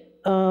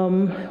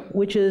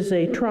 which is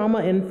a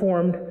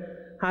trauma-informed,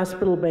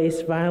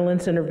 hospital-based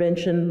violence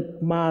intervention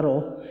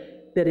model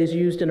that is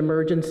used in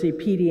emergency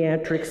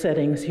pediatric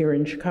settings here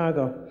in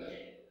Chicago.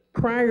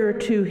 Prior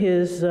to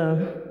his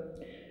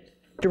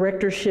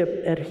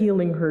directorship at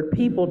Healing Hurt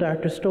People,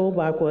 Dr.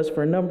 Stolbach was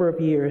for a number of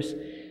years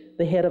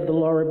the head of the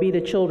Laura Beta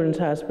Children's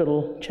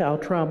Hospital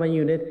Child Trauma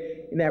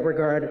Unit. In that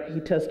regard, he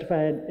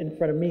testified in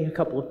front of me a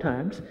couple of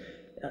times.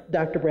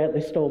 Dr.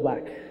 Bradley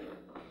Stolbach.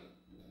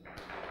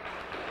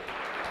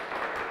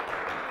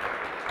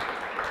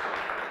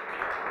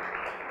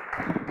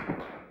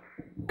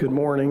 Good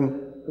morning.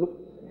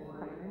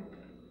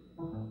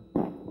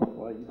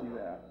 While you do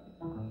that,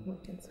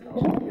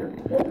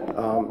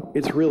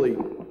 it's really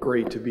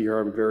great to be here.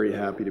 I'm very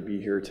happy to be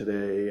here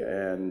today,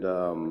 and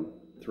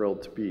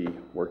thrilled to be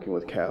working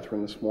with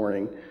Catherine this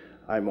morning.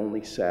 I'm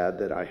only sad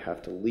that I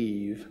have to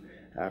leave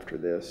after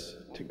this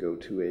to go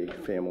to a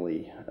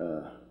family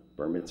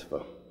bar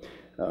mitzvah,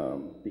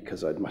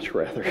 because I'd much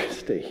rather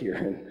stay here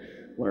and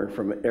learn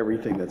from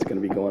everything that's going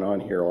to be going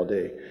on here all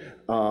day.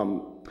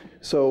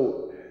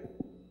 So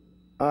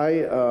I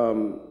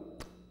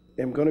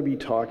am going to be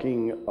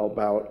talking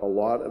about a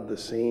lot of the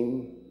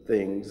same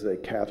things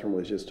that Catherine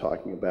was just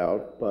talking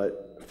about,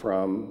 but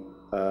from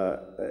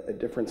a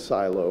different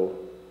silo,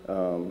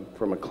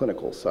 from a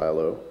clinical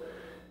silo.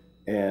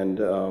 And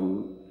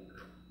I'm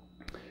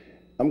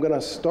going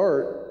to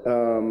start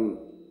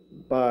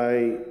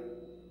by,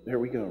 there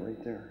we go,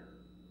 right there.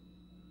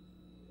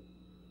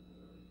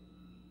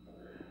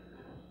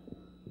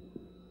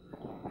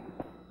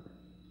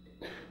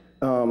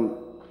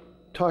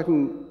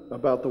 Talking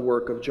about the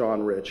work of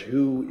John Rich,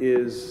 who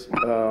is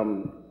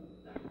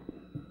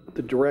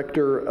the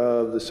director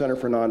of the Center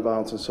for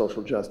Nonviolence and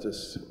Social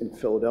Justice in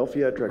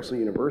Philadelphia at Drexel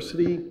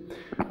University,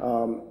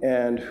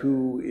 and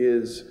who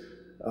is,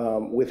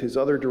 with his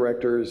other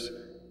directors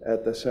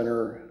at the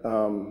center,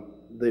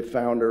 the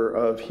founder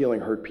of Healing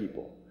Hurt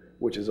People,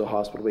 which is a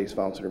hospital-based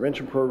violence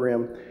intervention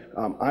program.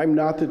 I'm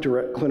not the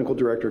clinical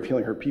director of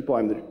Healing Hurt People.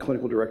 I'm the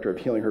clinical director of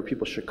Healing Hurt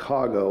People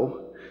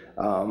Chicago.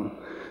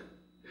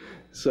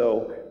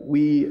 So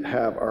we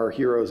have our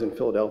heroes in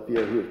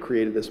Philadelphia who have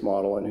created this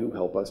model and who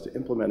help us to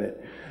implement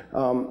it.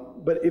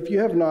 But if you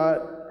have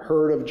not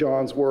heard of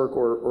John's work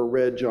or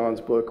read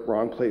John's book,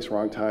 Wrong Place,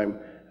 Wrong Time,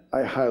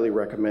 I highly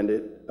recommend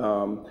it.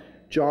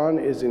 John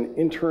is an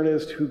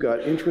internist who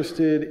got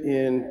interested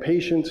in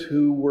patients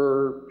who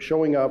were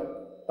showing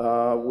up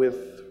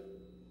with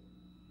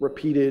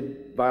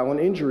repeated violent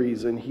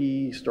injuries, and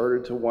he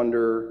started to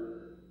wonder,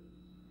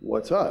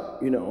 what's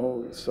up? You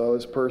know, saw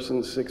this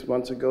person 6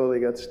 months ago, they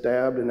got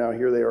stabbed, and now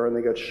here they are and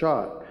they got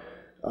shot.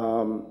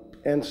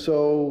 And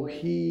so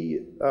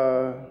he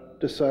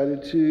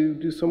decided to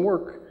do some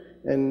work.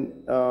 And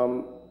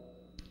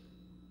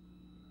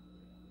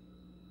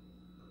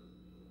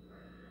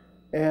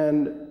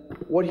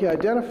what he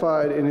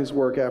identified in his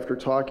work after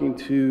talking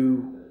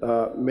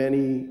to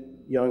many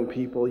young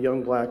people,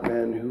 young black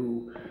men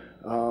who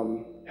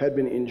had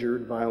been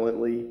injured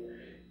violently,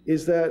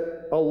 is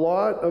that a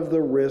lot of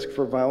the risk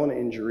for violent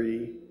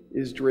injury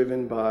is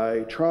driven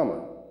by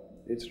trauma.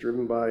 It's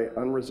driven by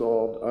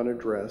unresolved,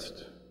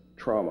 unaddressed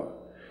trauma.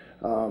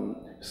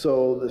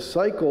 So the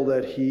cycle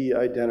that he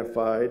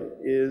identified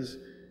is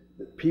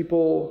that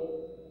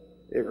people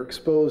are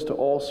exposed to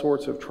all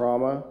sorts of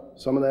trauma,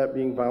 some of that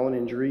being violent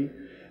injury,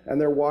 and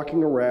they're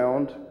walking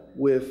around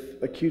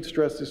with acute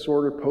stress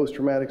disorder,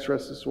 post-traumatic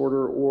stress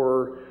disorder,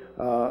 or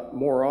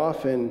more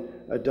often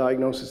a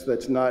diagnosis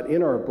that's not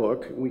in our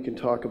book. We can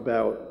talk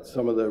about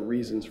some of the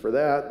reasons for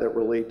that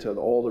relate to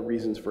all the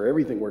reasons for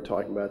everything we're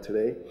talking about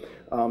today.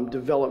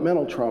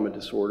 Developmental trauma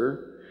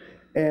disorder.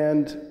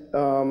 And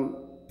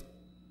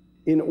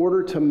in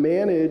order to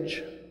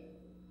manage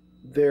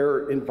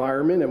their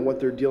environment and what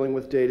they're dealing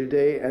with day to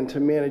day, and to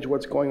manage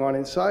what's going on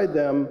inside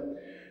them,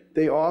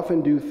 they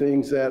often do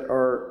things that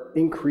are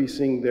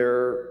increasing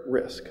their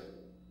risk.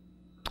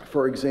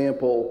 For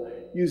example,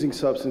 using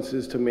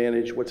substances to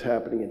manage what's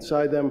happening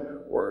inside them,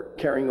 or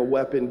carrying a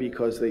weapon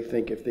because they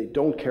think if they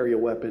don't carry a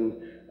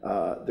weapon,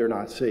 they're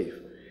not safe.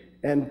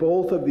 And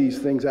both of these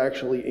things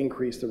actually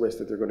increase the risk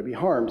that they're going to be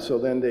harmed. So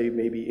then they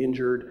may be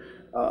injured,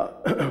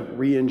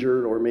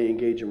 re-injured, or may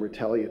engage in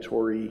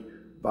retaliatory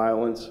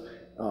violence,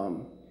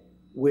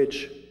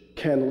 which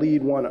can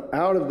lead one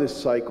out of this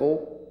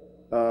cycle.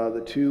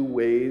 The two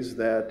ways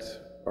that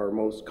are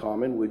most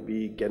common would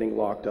be getting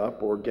locked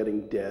up or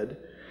getting dead.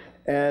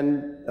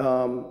 And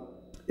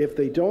if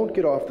they don't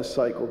get off the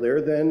cycle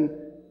there, then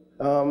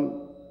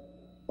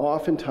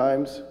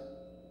oftentimes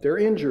they're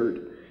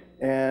injured.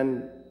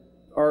 And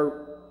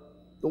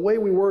the way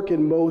we work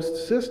in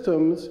most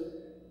systems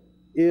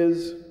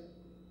is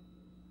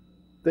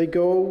they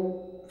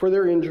go for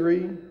their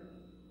injury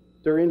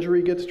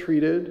gets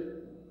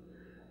treated,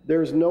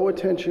 There's no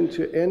attention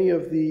to any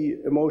of the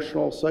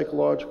emotional,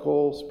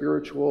 psychological,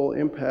 spiritual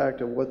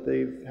impact of what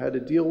they've had to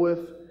deal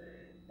with,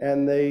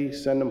 and they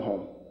send them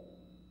home.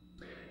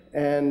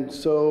 And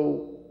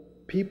so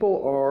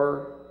people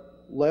are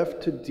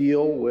left to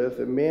deal with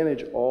and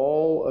manage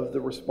all of the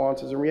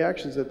responses and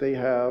reactions that they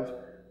have,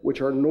 which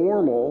are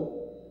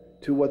normal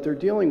to what they're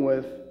dealing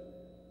with,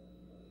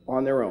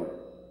 on their own.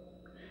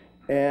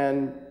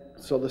 And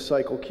so the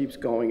cycle keeps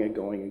going and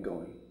going and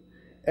going.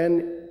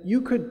 And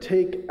you could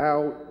take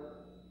out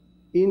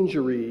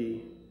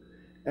injury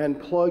and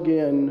plug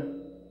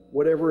in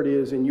whatever it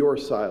is in your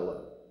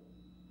silo,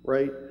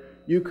 right?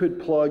 You could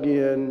plug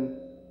in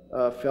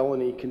a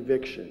felony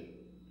conviction,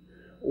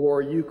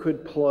 or you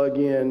could plug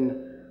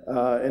in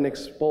an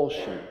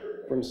expulsion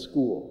from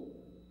school,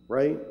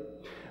 right?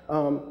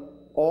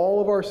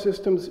 All of our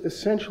systems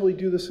essentially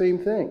do the same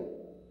thing.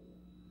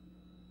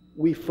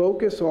 We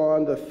focus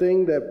on the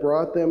thing that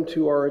brought them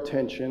to our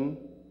attention.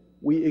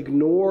 We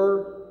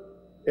ignore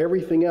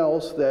everything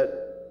else that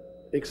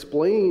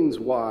explains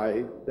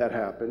why that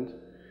happened,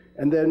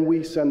 and then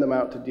we send them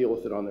out to deal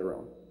with it on their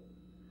own.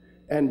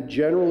 And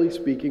generally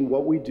speaking,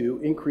 what we do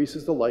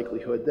increases the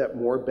likelihood that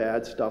more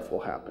bad stuff will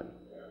happen.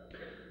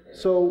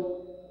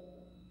 So,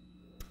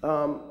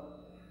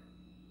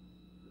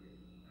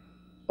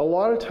 a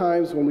lot of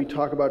times when we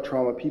talk about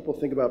trauma, people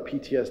think about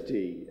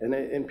PTSD,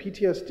 and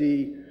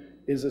PTSD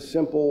is a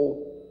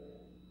simple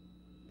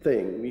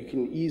thing. You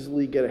can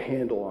easily get a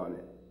handle on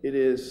it. It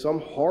is some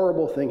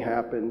horrible thing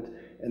happened,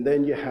 and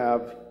then you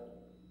have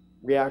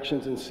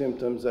reactions and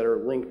symptoms that are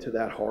linked to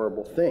that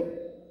horrible thing.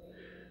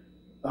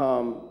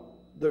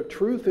 The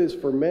truth is,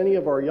 for many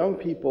of our young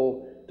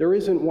people, there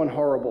isn't one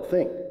horrible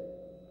thing.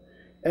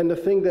 And the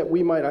thing that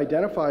we might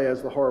identify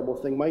as the horrible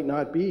thing might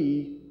not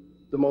be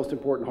the most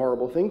important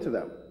horrible thing to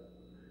them.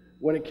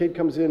 When a kid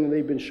comes in and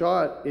they've been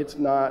shot, it's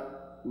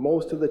not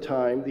most of the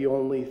time the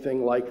only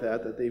thing like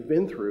that they've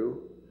been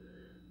through.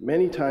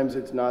 Many times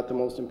it's not the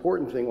most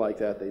important thing like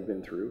that they've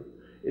been through.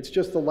 It's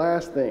just the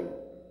last thing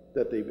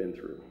that they've been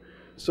through.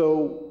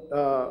 So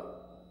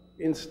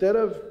instead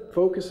of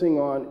focusing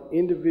on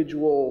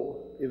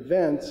individual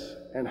events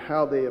and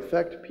how they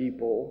affect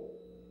people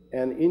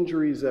and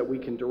injuries that we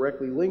can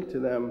directly link to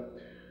them,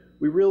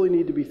 we really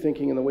need to be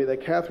thinking in the way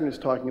that Catherine is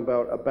talking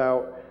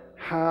about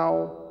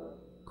how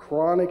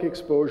chronic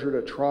exposure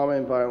to trauma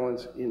and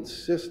violence in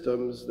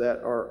systems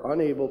that are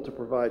unable to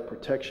provide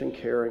protection,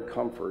 care, and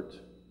comfort,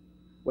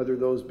 whether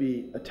those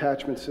be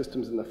attachment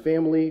systems in the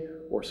family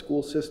or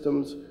school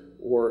systems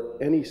or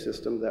any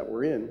system that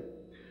we're in,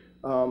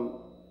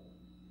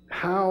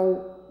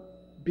 how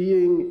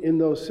being in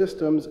those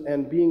systems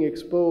and being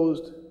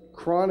exposed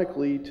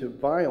chronically to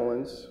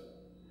violence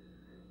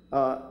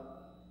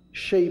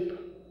shape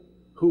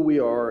who we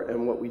are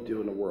and what we do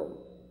in the world.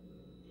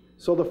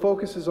 So the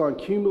focus is on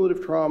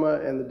cumulative trauma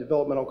and the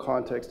developmental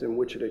context in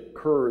which it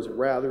occurs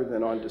rather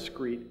than on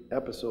discrete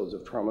episodes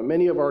of trauma.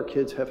 Many of our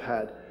kids have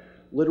had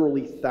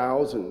literally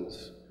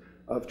thousands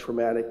of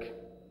traumatic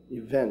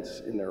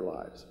events in their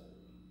lives.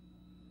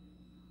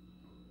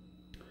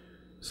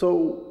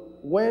 So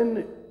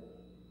when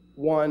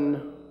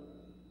one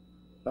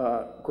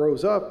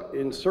grows up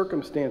in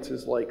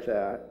circumstances like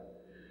that,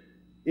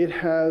 it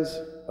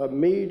has a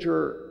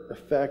major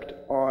effect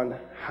on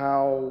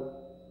how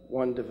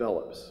one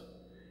develops.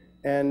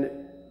 And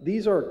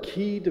these are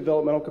key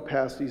developmental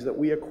capacities that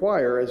we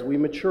acquire as we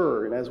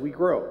mature and as we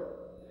grow.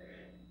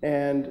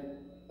 And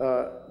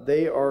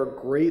they are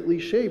greatly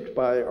shaped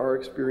by our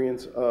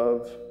experience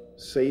of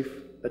safe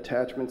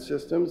attachment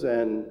systems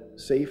and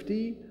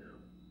safety,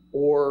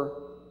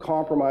 or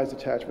compromised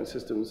attachment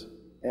systems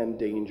and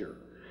danger.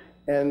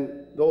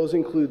 And those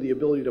include the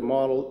ability to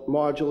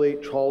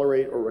modulate,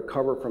 tolerate, or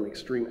recover from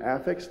extreme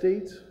affect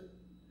states,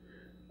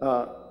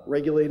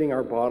 regulating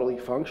our bodily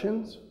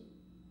functions,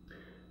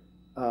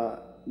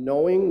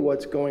 knowing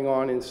what's going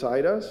on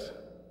inside us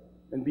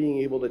and being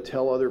able to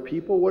tell other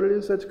people what it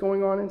is that's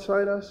going on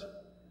inside us,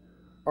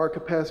 our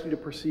capacity to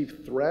perceive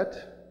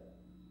threat,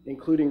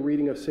 including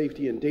reading of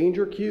safety and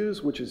danger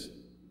cues, which is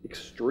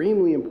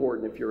extremely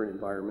important if you're in an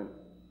environment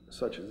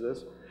such as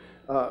this,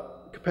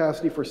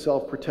 capacity for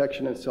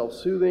self-protection and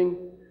self-soothing.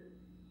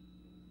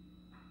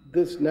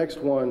 This next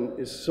one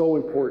is so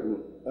important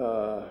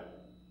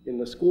in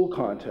the school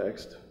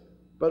context,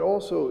 but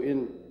also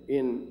in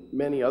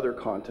many other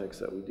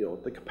contexts that we deal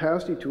with. The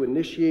capacity to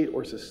initiate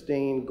or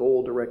sustain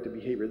goal-directed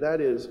behavior.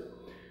 That is,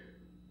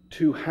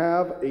 to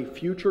have a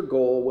future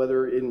goal,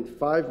 whether in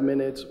 5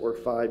 minutes or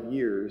 5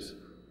 years,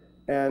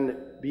 and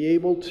be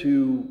able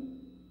to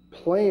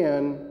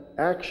plan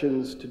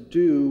actions to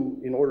do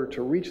in order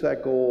to reach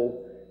that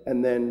goal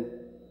and then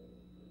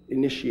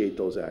initiate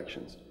those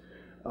actions.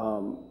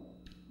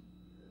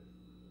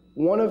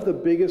 One of the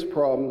biggest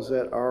problems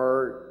that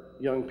our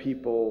young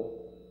people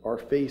are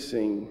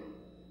facing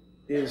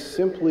is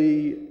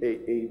simply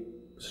a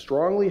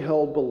strongly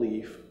held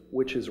belief,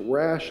 which is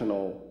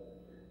rational,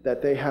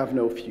 that they have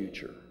no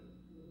future.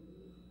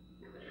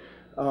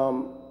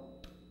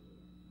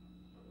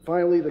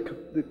 Finally,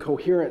 the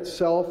coherent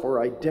self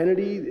or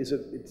identity it's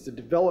a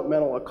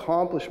developmental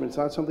accomplishment. It's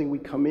not something we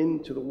come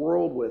into the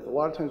world with. A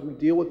lot of times we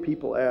deal with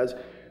people as,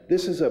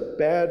 this is a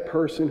bad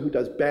person who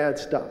does bad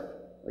stuff.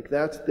 Like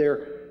that's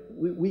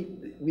we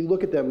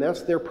look at them,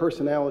 that's their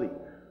personality.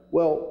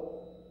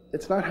 Well,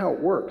 it's not how it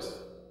works.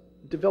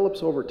 It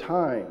develops over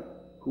time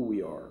who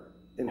we are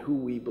and who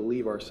we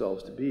believe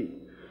ourselves to be.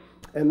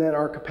 And then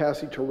our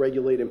capacity to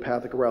regulate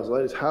empathic arousal.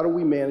 That is, how do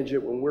we manage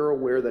it when we're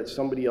aware that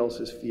somebody else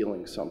is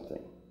feeling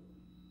something?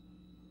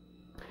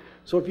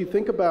 So if you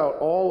think about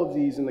all of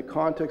these in the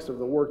context of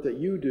the work that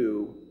you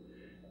do,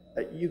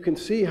 you can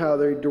see how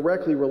they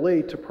directly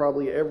relate to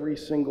probably every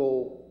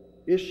single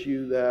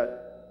issue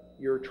that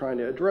you're trying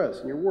to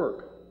address in your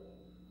work.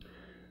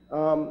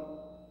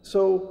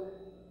 So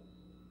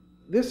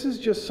this is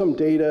just some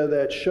data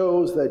that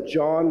shows that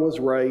John was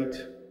right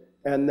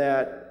and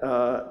that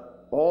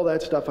all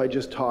that stuff I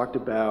just talked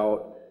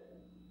about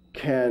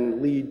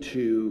can lead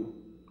to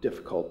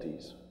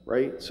difficulties,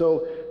 right?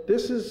 So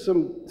this is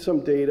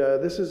some data.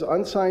 This is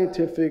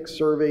unscientific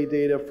survey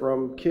data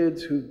from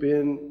kids who've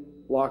been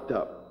locked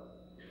up.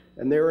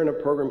 And they're in a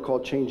program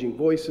called Changing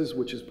Voices,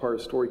 which is part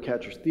of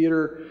Storycatchers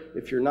Theater.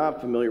 If you're not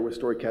familiar with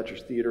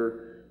Storycatchers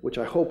Theater, which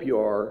I hope you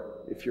are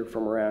if you're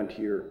from around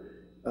here,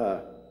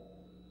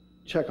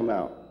 check them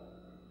out.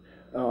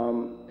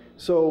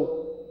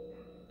 So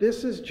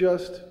this is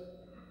just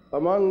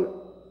among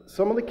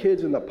some of the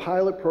kids in the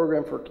pilot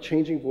program for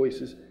Changing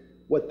Voices,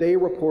 what they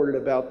reported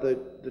about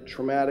the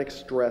traumatic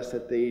stress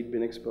that they'd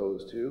been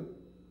exposed to.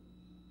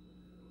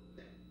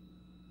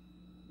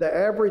 The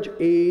average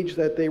age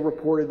that they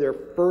reported their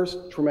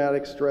first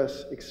traumatic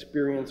stress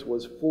experience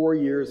was 4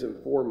 years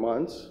and 4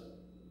 months.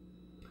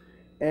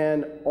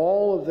 And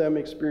all of them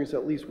experienced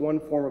at least one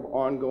form of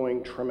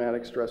ongoing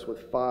traumatic stress,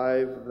 with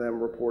 5 of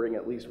them reporting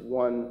at least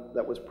one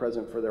that was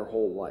present for their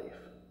whole life.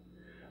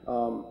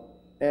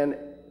 And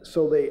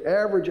so they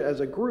average as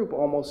a group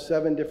almost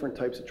 7 different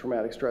types of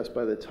traumatic stress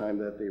by the time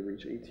that they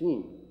reach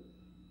 18.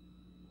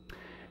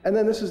 And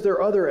then this is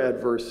their other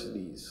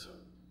adversities,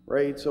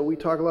 right? So we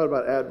talk a lot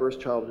about adverse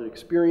childhood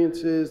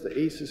experiences. The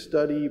ACEs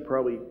study, you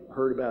probably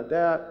heard about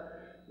that.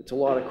 It's a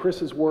lot of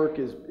Chris's work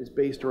is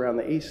based around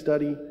the ACE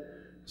study.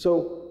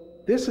 So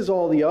this is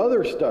all the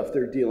other stuff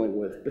they're dealing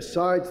with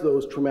besides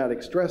those traumatic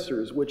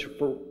stressors, which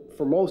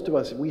for most of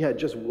us, if we had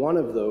just one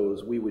of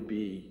those, we would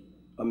be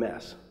a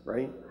mess,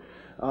 right?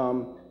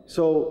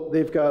 So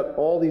they've got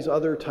all these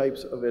other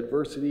types of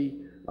adversity,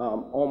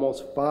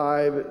 almost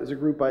 5 as a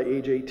group by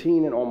age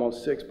 18 and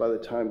almost 6 by the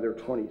time they're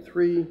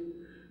 23.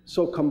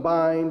 So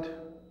combined,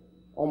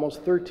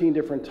 almost 13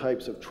 different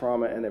types of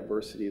trauma and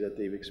adversity that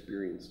they've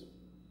experienced.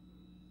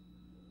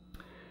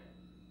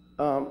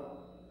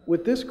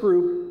 With this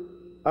group,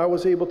 I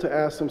was able to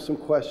ask them some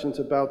questions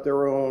about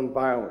their own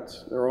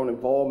violence, their own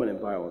involvement in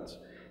violence.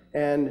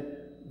 And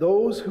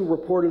those who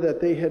reported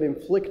that they had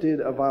inflicted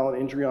a violent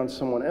injury on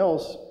someone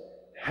else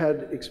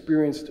had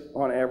experienced,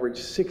 on average,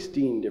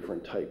 16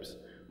 different types.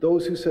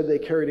 Those who said they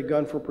carried a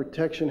gun for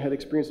protection had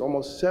experienced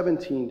almost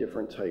 17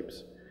 different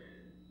types.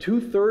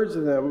 2/3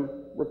 of them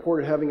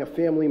reported having a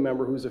family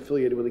member who's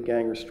affiliated with a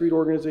gang or street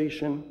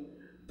organization.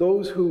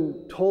 Those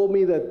who told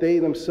me that they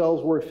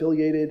themselves were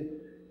affiliated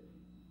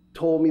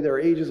told me their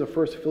ages of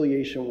first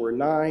affiliation were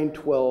 9,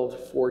 12,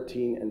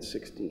 14, and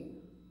 16.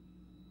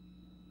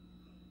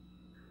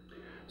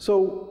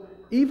 So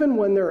even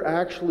when they're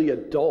actually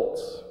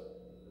adults,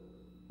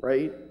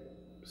 right?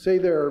 Say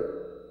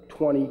they're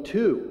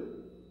 22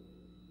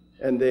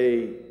 and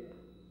they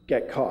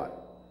get caught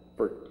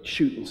for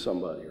shooting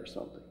somebody or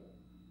something.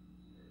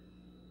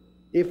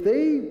 If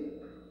they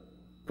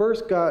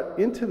first got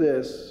into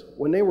this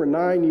when they were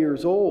 9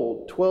 years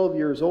old, 12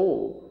 years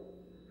old,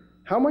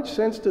 how much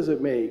sense does it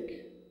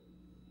make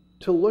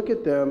to look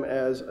at them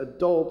as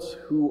adults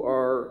who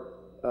are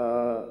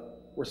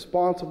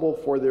responsible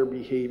for their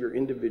behavior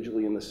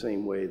individually in the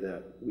same way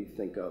that we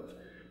think of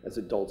as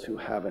adults who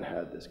haven't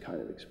had this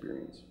kind of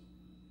experience?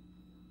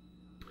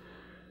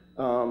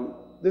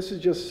 This is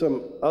just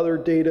some other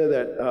data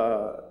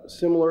that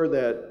similar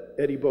that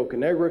Eddie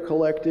Bocanegra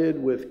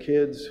collected with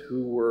kids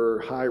who were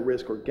high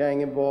risk or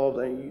gang involved.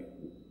 And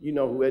you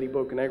know who Eddie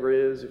Bocanegra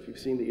is if you've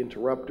seen The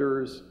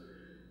Interrupters,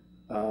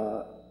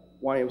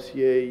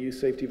 YMCA Youth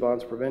Safety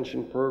Violence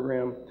Prevention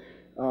Program.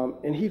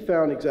 And he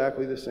found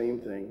exactly the same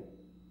thing.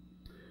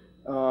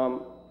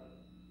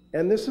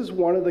 And this is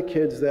one of the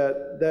kids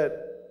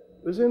that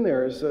was in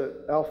there, is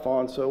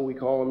Alfonso, we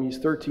call him. He's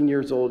 13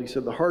 years old. He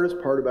said, the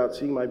hardest part about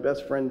seeing my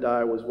best friend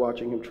die was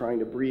watching him trying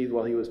to breathe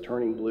while he was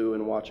turning blue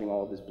and watching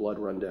all of his blood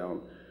run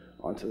down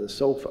onto the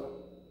sofa.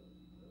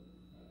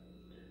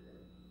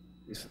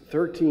 He's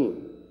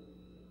 13.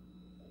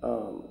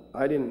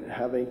 I didn't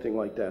have anything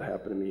like that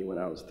happen to me when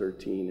I was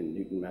 13 in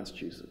Newton,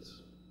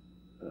 Massachusetts.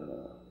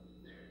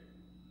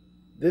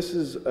 This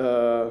is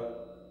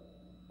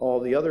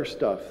all the other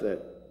stuff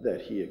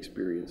that he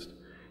experienced.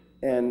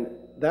 And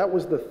that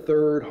was the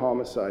 3rd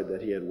homicide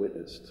that he had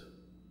witnessed.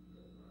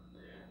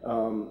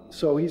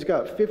 So he's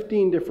got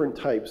 15 different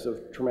types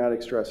of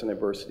traumatic stress and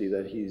adversity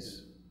that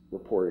he's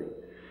reporting.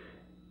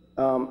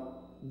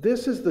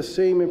 This is the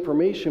same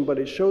information, but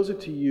it shows it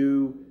to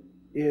you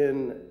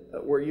in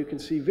where you can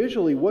see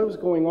visually what was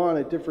going on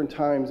at different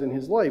times in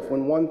his life.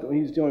 When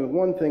he was dealing with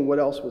one thing, what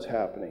else was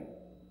happening?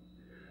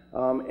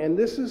 And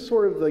this is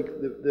sort of like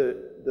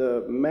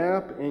the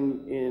map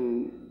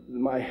in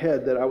my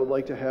head that I would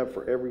like to have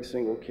for every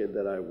single kid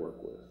that I work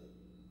with,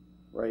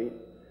 right?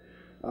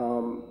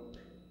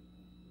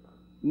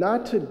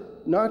 Not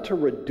to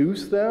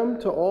reduce them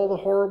to all the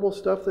horrible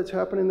stuff that's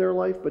happened in their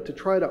life, but to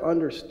try to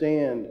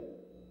understand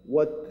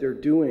what they're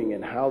doing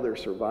and how they're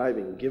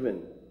surviving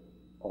given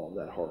all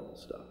that horrible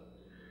stuff.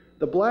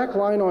 The black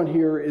line on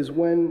here is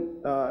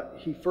when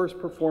he first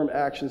performed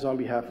actions on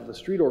behalf of a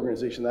street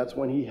organization. That's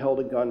when he held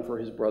a gun for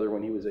his brother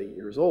when he was 8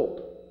 years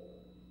old.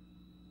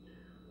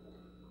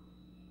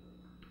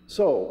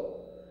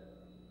 So,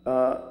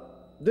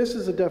 this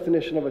is a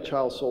definition of a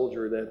child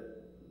soldier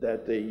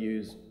that they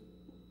use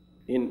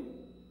in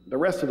the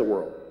rest of the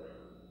world.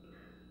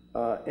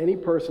 Any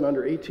person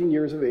under 18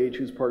 years of age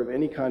who's part of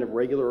any kind of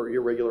regular or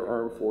irregular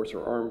armed force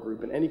or armed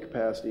group in any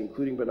capacity,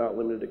 including but not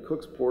limited to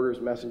cooks,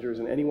 porters, messengers,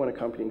 and anyone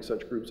accompanying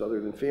such groups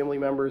other than family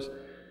members.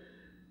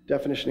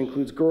 Definition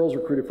includes girls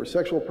recruited for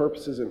sexual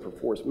purposes and for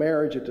forced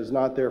marriage. It does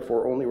not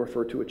therefore only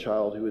refer to a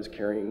child who is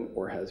carrying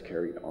or has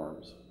carried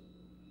arms.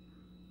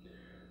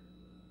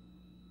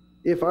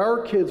 If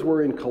our kids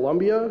were in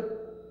Colombia,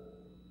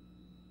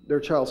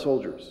 they're child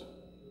soldiers.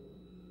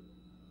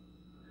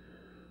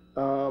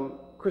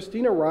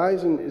 Christina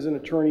Risen is an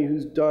attorney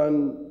who's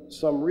done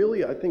some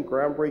really, I think,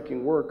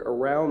 groundbreaking work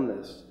around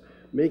this,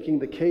 making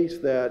the case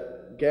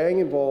that gang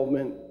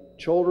involvement,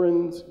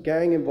 children's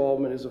gang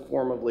involvement is a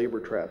form of labor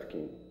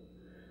trafficking.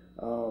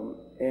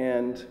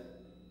 And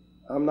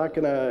I'm not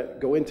going to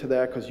go into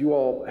that because you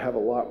all have a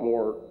lot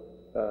more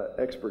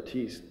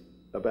expertise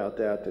about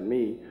that than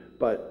me,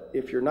 but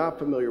if you're not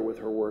familiar with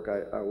her work,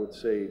 I would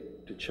say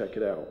to check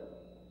it out.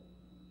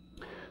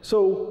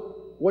 So,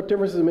 what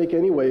difference does it make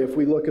anyway if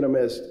we look at them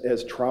as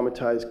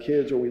traumatized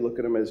kids, or we look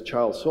at them as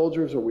child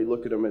soldiers, or we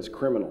look at them as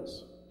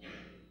criminals?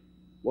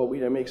 Well,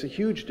 that makes a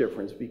huge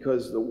difference,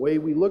 because the way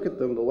we look at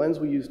them, the lens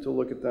we use to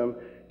look at them,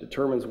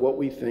 determines what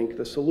we think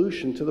the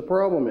solution to the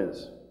problem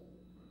is.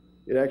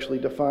 It actually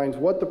defines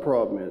what the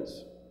problem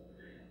is.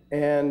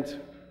 And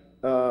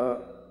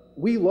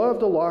we love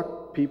to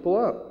lock people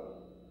up.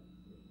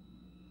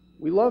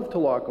 We love to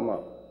lock them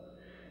up.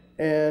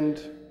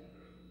 And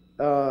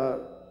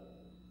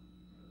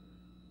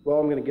well,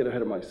 I'm going to get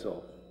ahead of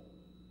myself.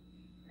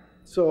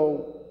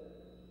 So,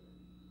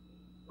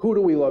 who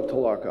do we love to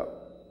lock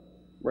up,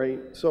 right?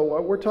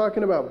 So we're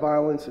talking about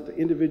violence at the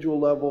individual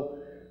level,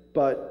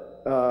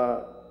 but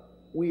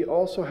we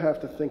also have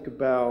to think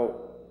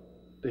about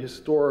the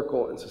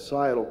historical and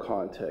societal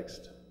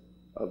context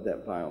of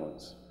that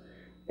violence.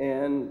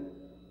 And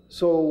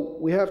so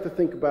we have to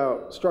think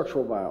about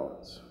structural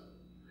violence.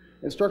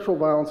 And structural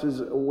violence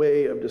is a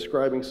way of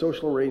describing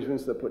social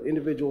arrangements that put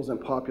individuals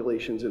and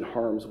populations in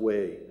harm's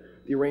way.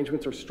 The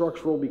arrangements are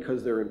structural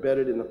because they're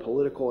embedded in the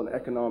political and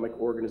economic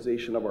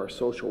organization of our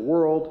social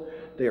world.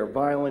 They are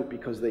violent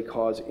because they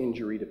cause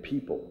injury to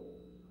people.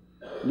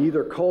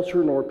 Neither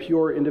culture nor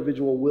pure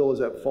individual will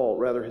is at fault.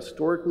 Rather,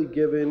 historically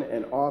given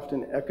and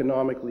often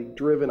economically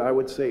driven, I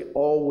would say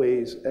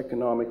always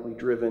economically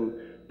driven,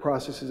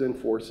 processes and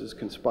forces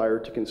conspire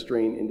to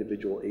constrain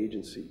individual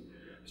agency.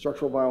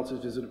 Structural violence is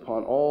visited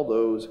upon all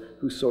those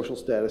whose social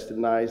status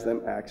denies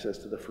them access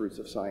to the fruits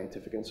of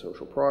scientific and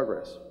social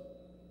progress.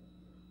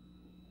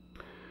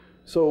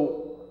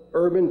 So,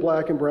 urban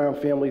black and brown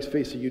families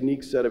face a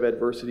unique set of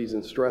adversities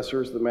and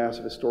stressors. The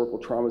massive historical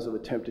traumas of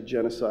attempted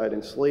genocide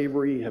and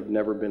slavery have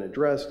never been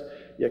addressed,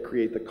 yet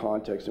create the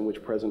context in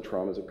which present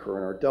traumas occur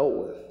and are dealt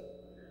with.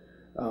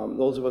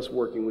 Those of us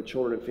working with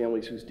children and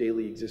families whose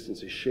daily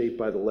existence is shaped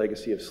by the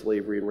legacy of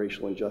slavery and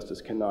racial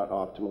injustice cannot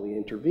optimally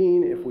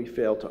intervene if we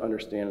fail to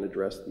understand and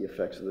address the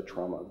effects of the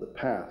trauma of the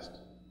past.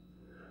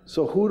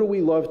 So who do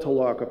we love to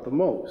lock up the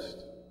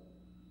most?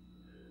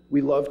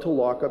 We love to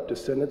lock up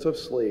descendants of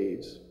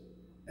slaves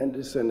and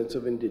descendants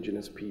of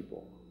indigenous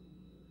people,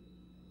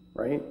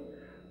 right?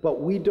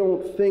 But we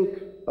don't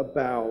think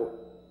about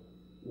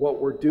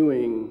what we're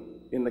doing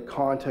in the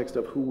context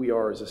of who we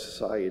are as a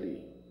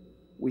society.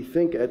 We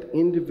think at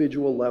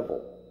individual level.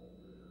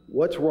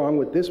 What's wrong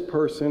with this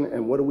person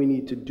and what do we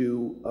need to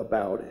do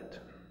about it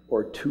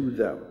or to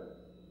them?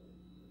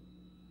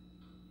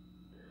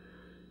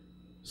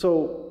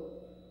 So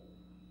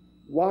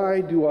why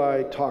do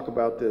I talk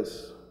about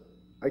this?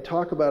 I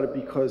talk about it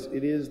because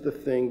it is the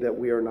thing that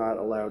we are not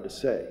allowed to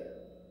say,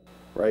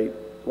 right?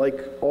 Like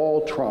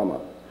all trauma.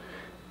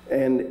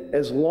 And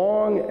as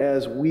long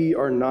as we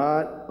are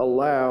not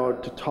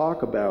allowed to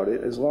talk about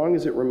it, as long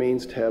as it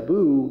remains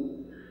taboo,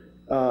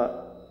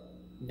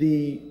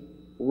 the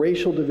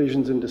racial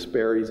divisions and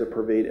disparities that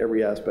pervade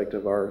every aspect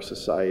of our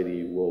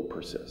society will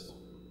persist.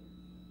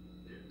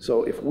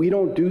 So if we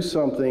don't do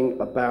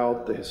something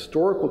about the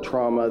historical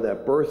trauma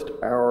that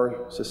birthed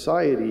our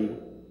society,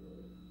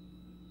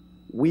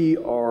 we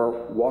are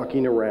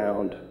walking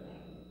around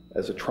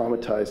as a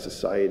traumatized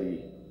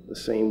society the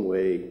same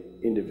way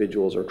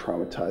individuals are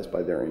traumatized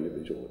by their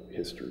individual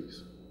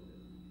histories.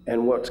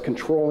 And what's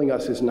controlling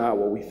us is not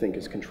what we think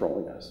is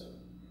controlling us.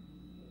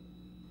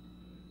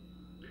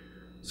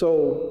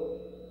 So,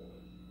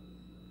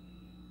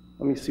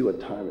 let me see what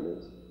time it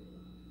is.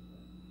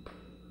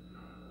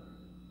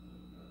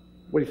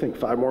 What do you think,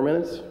 5 more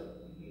minutes?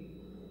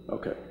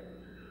 Okay.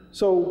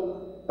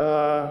 So,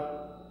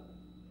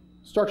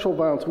 structural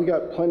violence, we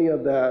got plenty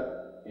of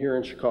that here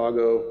in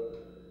Chicago.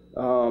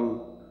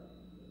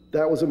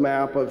 That was a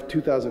map of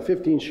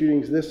 2015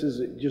 shootings. This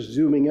is just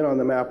zooming in on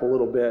the map a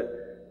little bit.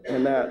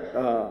 And that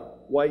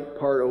white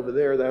part over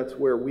there, that's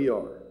where we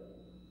are,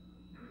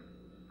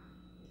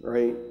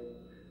 right?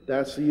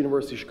 That's the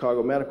University of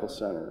Chicago Medical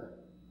Center,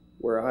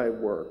 where I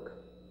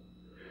work.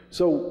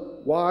 So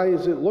why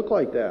does it look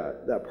like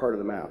that part of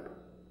the map?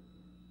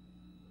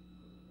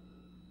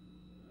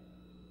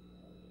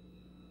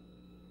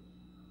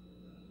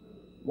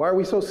 Why are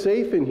we so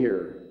safe in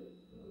here?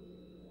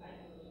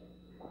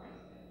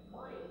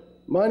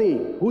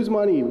 Money. Whose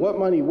money? What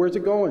money? Where's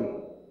it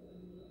going?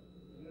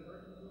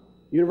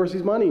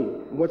 University's money.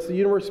 What's the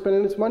university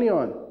spending its money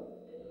on?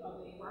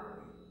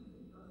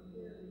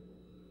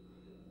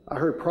 I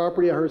heard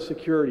property, I heard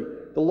security.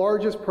 The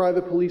largest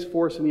private police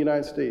force in the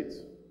United States.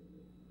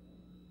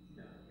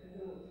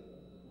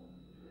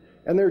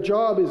 And their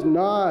job is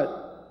not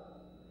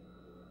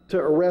to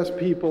arrest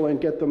people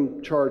and get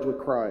them charged with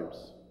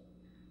crimes,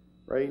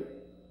 right?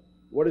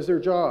 What is their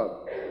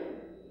job?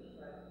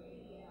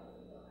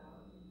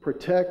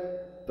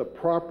 Protect the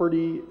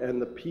property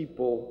and the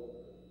people,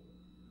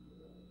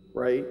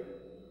 right,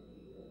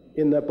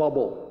 in that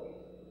bubble.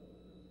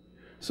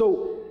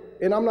 So,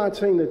 and I'm not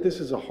saying that this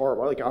is a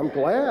horrible, like I'm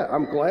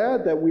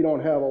glad that we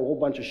don't have a whole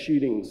bunch of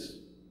shootings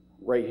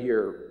right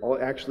here. Well,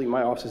 actually,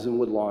 my office is in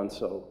Woodlawn,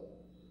 so.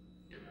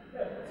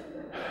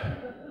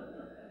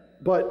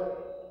 But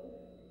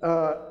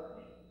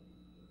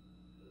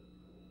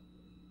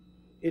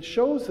it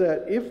shows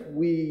that if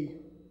we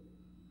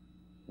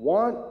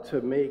want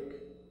to make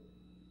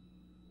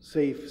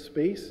safe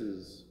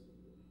spaces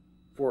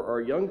for our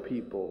young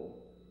people,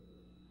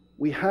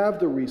 we have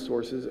the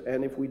resources,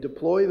 and if we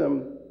deploy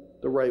them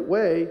the right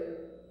way,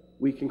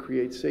 we can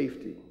create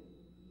safety.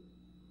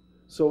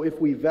 So if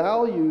we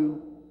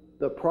value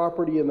the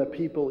property and the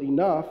people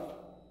enough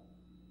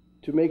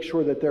to make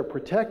sure that they're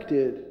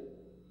protected,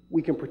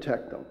 we can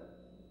protect them,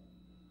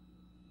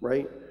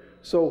 right?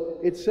 So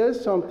it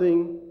says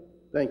something,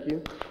 thank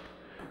you,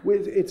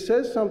 it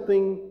says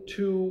something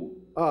to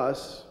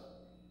us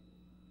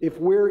if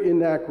we're in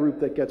that group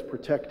that gets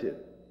protected,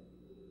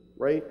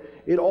 right?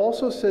 It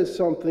also says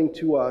something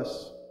to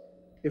us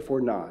if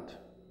we're not.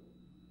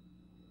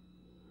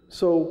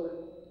 So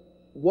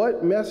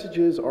what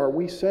messages are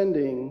we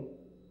sending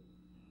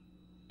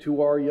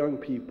to our young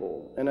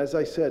people? And as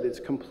I said, it's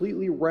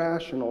completely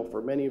rational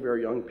for many of our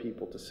young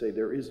people to say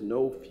there is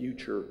no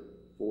future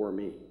for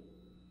me.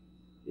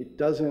 It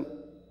doesn't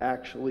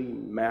actually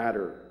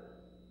matter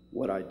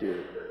what I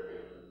do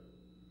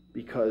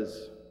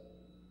because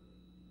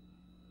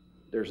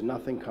there's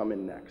nothing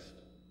coming next.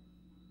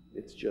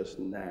 It's just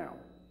now,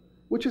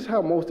 which is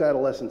how most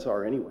adolescents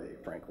are anyway,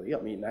 frankly. I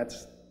mean,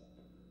 that's,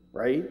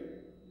 right?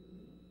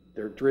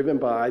 They're driven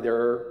by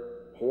their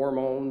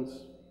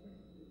hormones,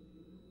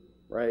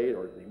 right?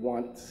 Or they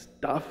want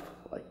stuff,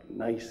 like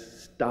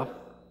nice stuff,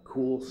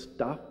 cool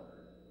stuff.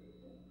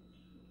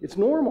 It's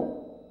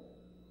normal.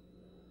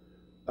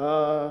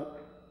 I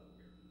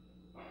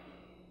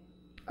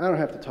don't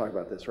have to talk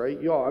about this,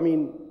 right? Y'all, I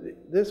mean,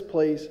 this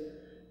place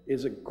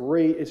is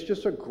it's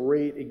just a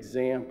great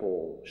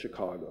example,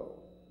 Chicago,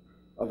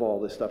 of all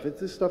this stuff.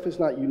 This stuff is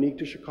not unique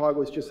to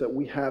Chicago, it's just that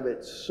we have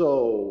it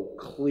so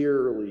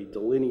clearly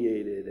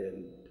delineated,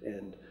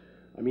 and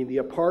I mean, the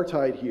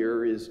apartheid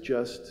here is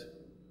just,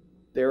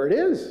 there it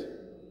is.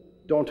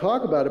 Don't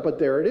talk about it, but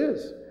there it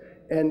is.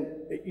 And,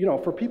 you know,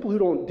 for people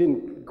who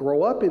didn't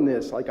grow up in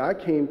this, like I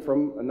came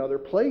from another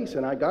place,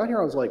 and I got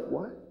here, I was like,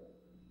 what?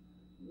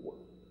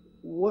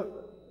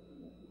 What?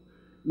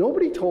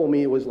 Nobody told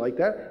me it was like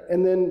that,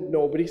 and then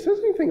nobody says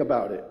anything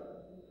about it.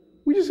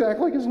 We just act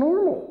like it's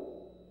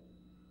normal.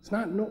 It's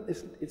not,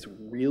 it's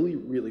really,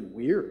 really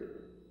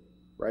weird,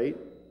 right?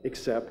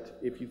 Except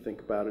if you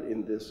think about it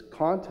in this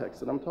context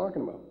that I'm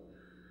talking about.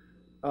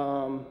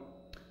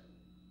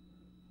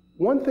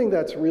 One thing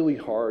that's really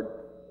hard,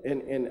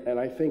 and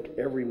I think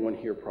everyone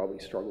here probably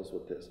struggles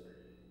with this,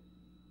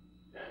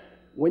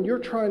 when you're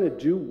trying to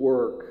do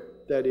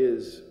work that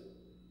is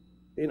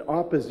in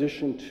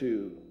opposition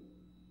to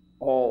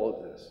all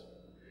of this,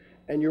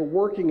 and you're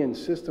working in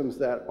systems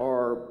that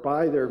are,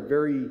 by their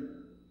very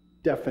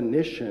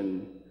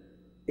definition,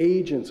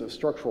 agents of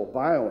structural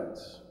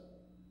violence,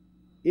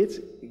 it's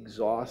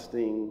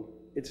exhausting,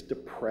 it's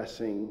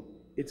depressing,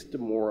 it's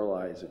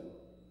demoralizing,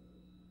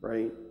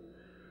 right?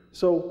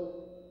 So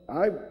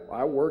I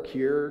work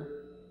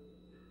here.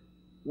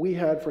 We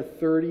had for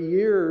 30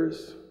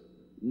 years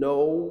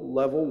no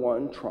level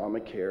 1 trauma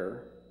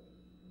care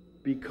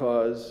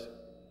because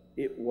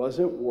it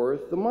wasn't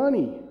worth the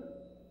money.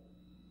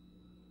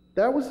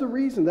 That was the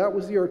reason, that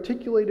was the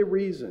articulated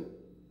reason.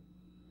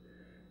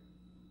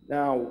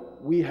 Now,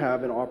 we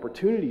have an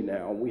opportunity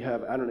now. We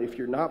have, I don't know if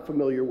you're not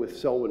familiar with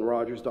Selwyn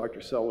Rogers,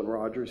 Dr. Selwyn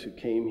Rogers, who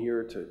came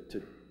here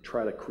to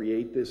try to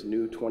create this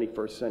new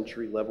 21st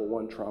century level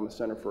 1 trauma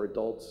center for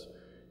adults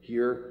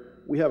here.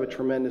 We have a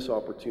tremendous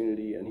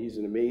opportunity, and he's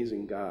an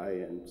amazing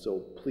guy, and so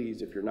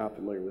please, if you're not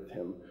familiar with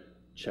him,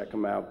 check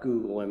him out,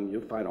 Google him.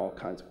 You'll find all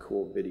kinds of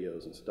cool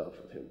videos and stuff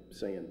of him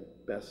saying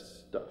the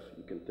best stuff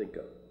you can think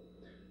of.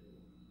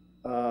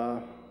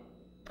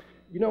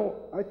 You know,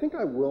 I think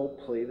I will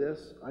play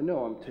this. I know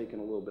I'm taking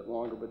a little bit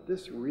longer, but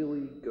this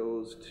really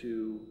goes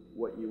to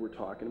what you were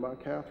talking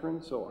about, Catherine,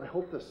 so I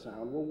hope the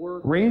sound will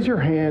work. Raise your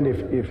hand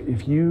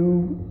if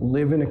you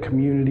live in a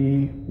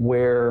community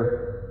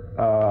where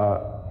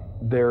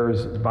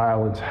there's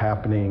violence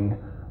happening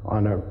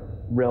on a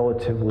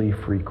relatively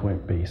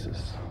frequent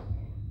basis.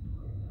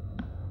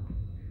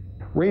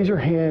 Raise your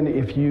hand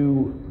if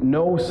you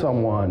know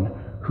someone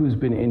who's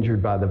been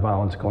injured by the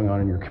violence going on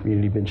in your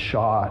community, been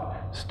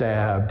shot,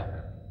 stabbed.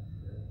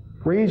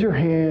 Raise your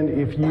hand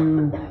if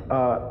you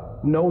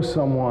know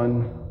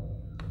someone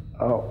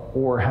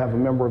or have a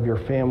member of your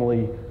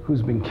family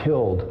who's been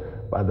killed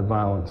by the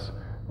violence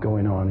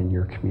going on in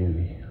your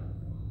community.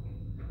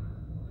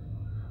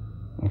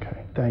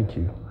 Okay, thank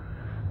you.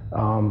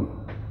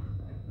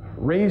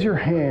 Raise your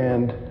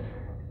hand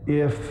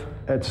if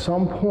at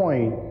some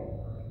point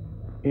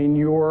in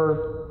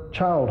your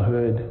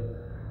childhood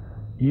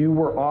you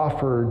were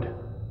offered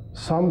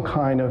some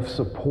kind of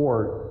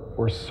support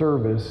or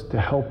service to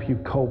help you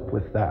cope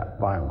with that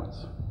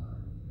violence.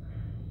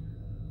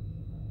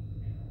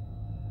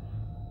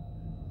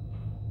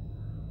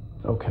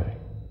 Okay.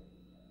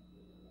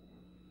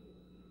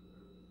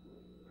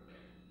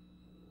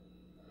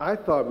 I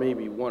thought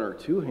maybe 1 or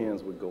 2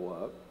 hands would go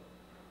up,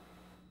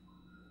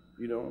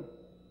 you know?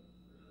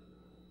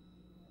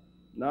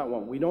 Not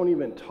one. We don't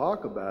even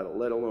talk about it,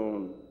 let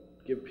alone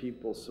give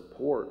people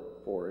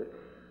support for it.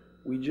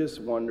 We just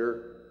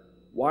wonder,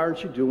 why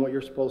aren't you doing what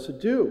you're supposed to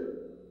do?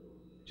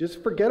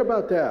 Just forget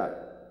about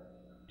that.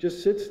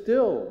 Just sit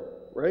still,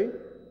 right?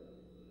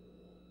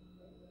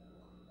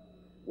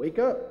 Wake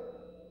up.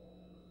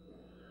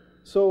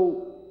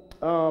 So,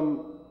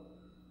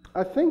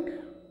 I think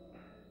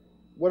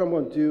what I'm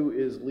going to do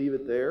is leave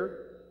it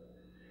there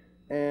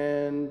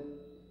and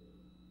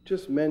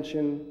just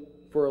mention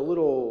for a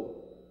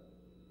little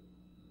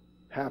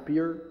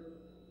happier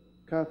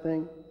kind of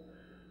thing.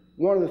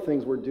 One of the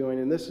things we're doing,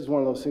 and this is one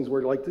of those things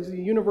where like the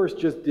universe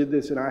just did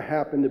this and I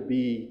happen to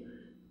be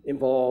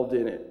involved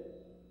in it.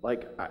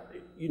 Like,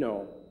 you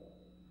know,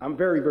 I'm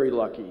very, very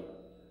lucky.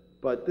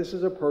 But this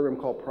is a program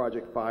called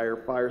Project FIRE.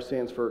 FIRE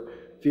stands for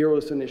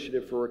Fearless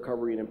Initiative for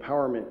Recovery and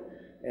Empowerment.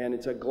 And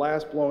it's a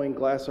glass-blowing,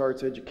 glass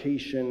arts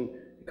education.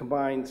 It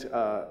combines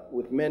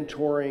with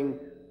mentoring,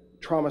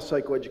 trauma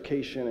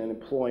psychoeducation, and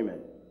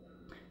employment.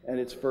 And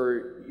it's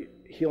for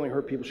Healing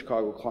Hurt People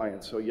Chicago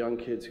clients, so young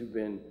kids who've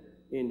been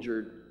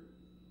injured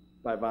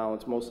by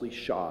violence, mostly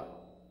shot.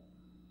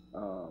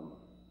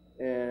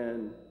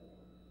 And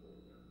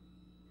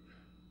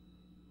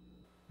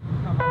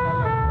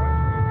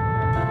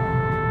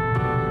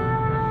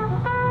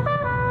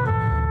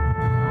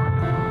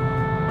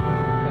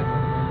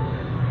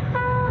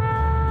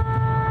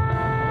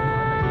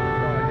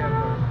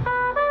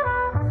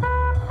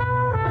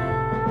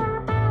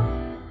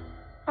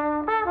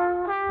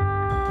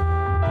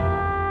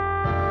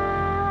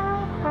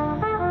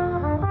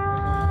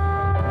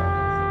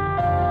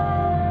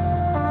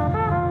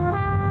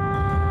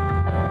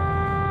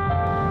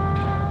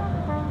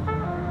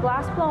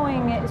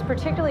Glassblowing is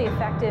particularly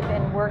effective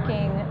in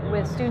working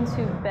with students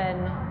who've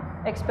been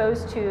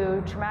exposed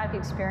to traumatic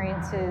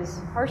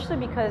experiences, partially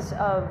because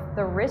of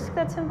the risk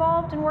that's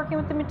involved in working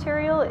with the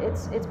material.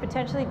 It's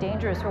potentially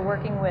dangerous. We're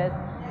working with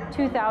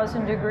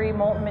 2,000-degree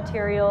molten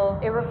material.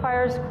 It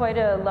requires quite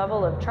a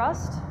level of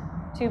trust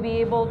to be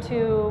able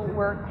to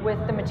work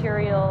with the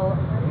material.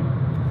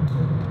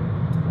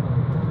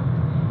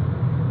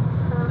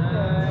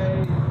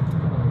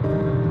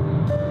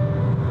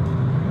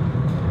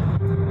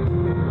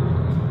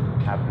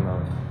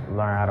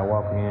 Learn how to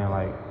walk again,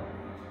 like,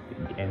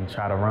 and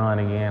try to run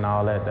again,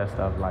 all that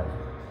stuff, like,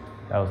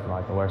 that was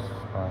like the worst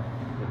part.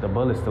 The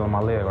bullet's still in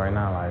my leg right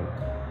now, like,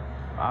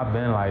 I've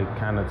been like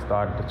kind of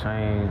started to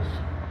change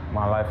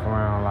my life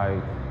around,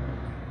 like,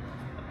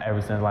 ever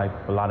since like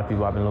a lot of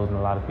people, I've been losing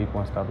a lot of people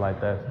and stuff like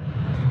that.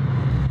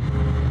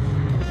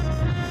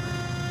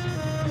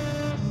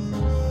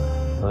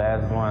 Glass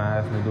blowing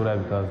asked me to do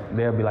that because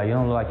they'll be like, you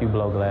don't look like you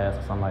blow glass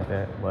or something like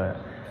that, but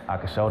I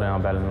could show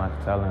them better than I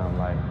could tell them,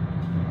 like,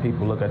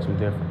 people look at you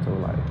different too,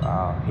 like,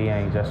 he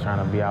ain't just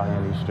trying to be out here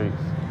in these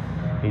streets.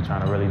 He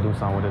trying to really do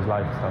something with his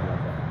life and stuff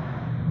like that.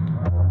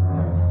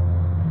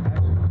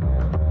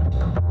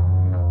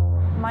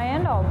 My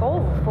end-all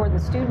goal for the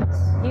students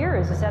here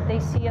is that they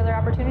see other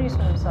opportunities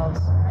for themselves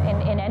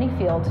in any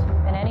field,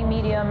 in any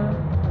medium,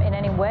 in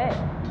any way.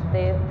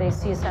 They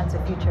see a sense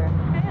of future.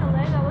 Okay,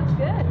 Elaine, that looks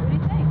good. What do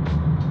you think?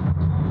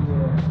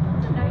 Yeah.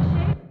 That's a nice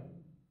shape.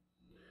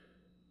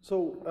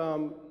 So,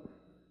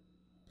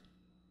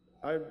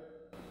 I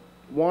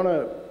want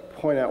to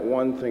point out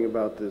one thing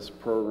about this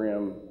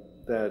program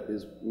that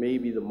is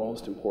maybe the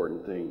most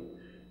important thing,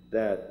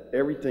 that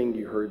everything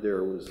you heard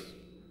there was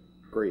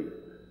great,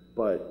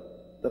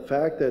 but the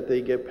fact that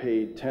they get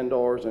paid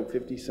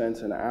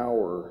 $10.50 an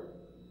hour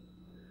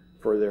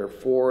for their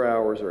 4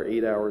 hours or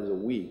 8 hours a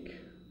week,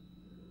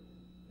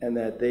 and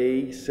that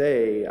they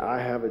say,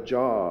 I have a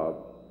job,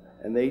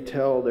 and they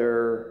tell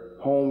their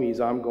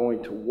homies, I'm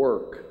going to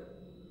work,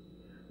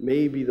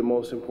 may be the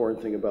most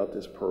important thing about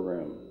this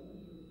program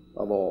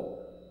of all.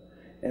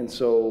 And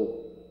so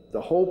the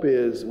hope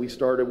is, we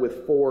started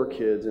with 4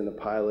 kids in the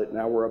pilot,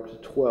 now we're up to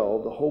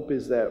 12. The hope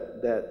is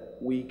that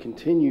we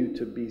continue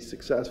to be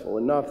successful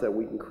enough that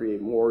we can create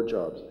more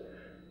jobs.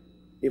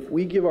 If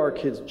we give our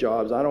kids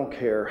jobs, I don't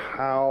care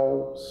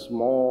how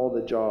small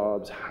the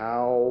jobs,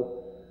 how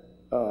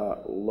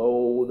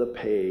low the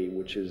pay,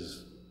 which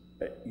is,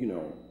 you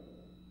know,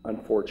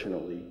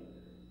 unfortunately,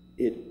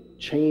 it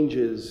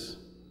changes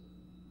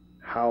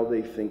how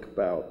they think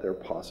about their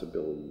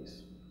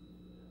possibilities.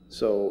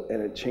 So,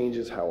 and it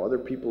changes how other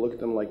people look at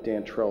them, like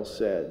Dan Trell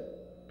said.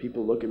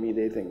 People look at me,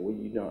 they think, well,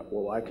 you don't,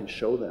 well, I can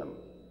show them.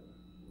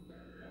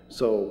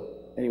 So,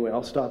 anyway,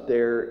 I'll stop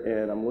there,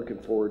 and I'm looking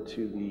forward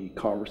to the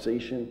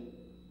conversation.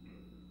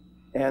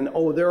 And,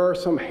 oh, there are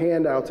some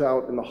handouts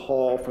out in the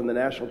hall from the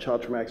National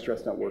Child Traumatic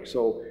Stress Network.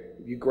 So,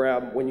 if you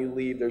grab, when you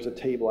leave, there's a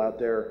table out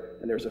there,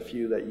 and there's a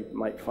few that you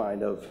might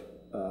find of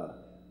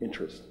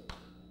interest.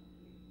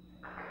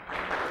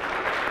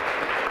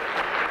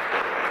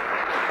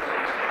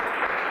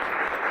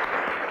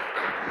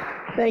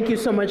 Thank you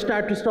so much,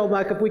 Dr.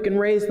 Stolbach. If we can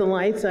raise the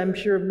lights, I'm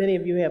sure many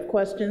of you have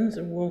questions,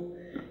 and we'll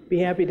be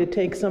happy to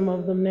take some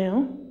of them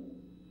now.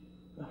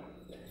 Oh.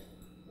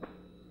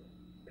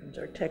 Comes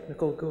our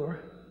technical guru.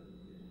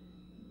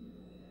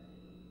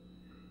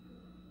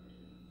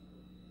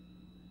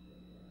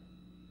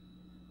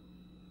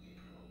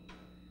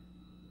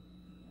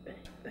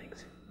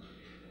 Thanks.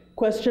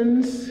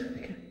 Questions?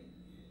 Okay.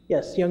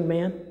 Yes, young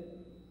man.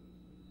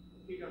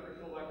 Hey, Dr.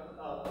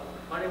 Stolbach.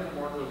 My name is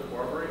Marco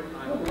Barbary.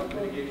 I'm a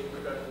mitigation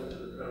specialist at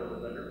the Federal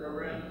Defender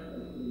Program.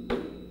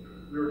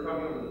 We were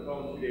talking over the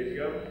phone 2 days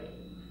ago.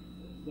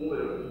 A little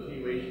bit of a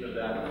continuation of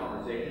that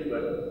conversation,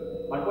 but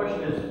my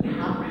question is,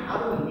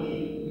 how do we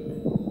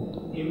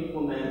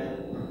implement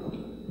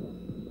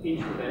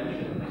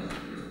interventions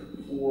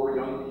for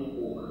young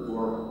people who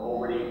are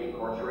already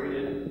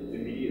incarcerated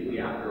immediately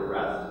after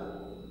arrest?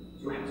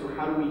 So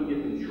how do we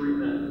give them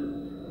treatment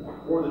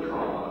for the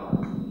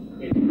trauma?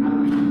 And how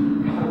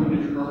do we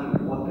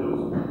determine what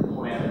those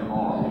plans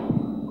are?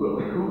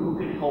 Who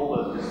can help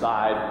us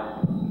decide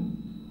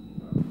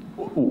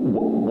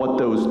what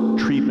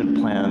those treatment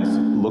plans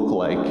look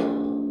like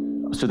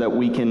so that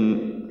we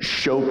can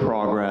show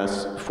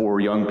progress for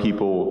young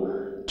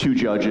people to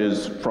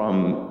judges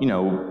from, you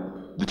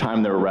know, the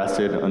time they're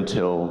arrested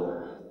until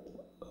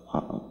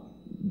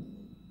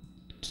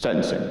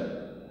sentencing?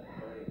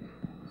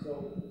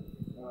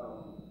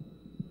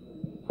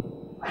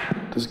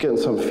 Just getting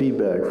some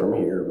feedback from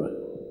here, but.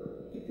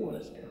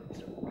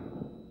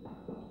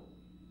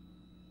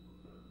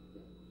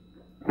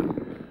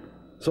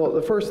 So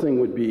the first thing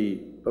would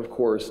be, of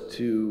course,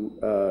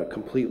 to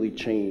completely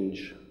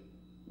change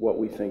what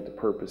we think the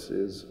purpose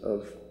is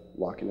of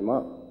locking them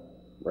up,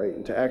 right?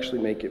 And to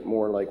actually make it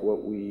more like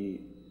what we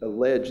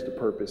allege the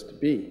purpose to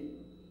be,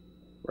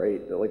 right?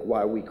 Like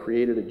why we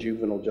created a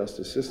juvenile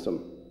justice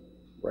system,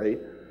 right?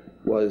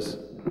 Was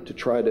to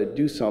try to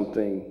do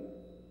something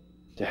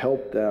to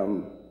help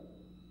them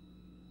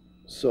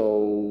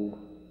so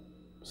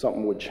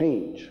something would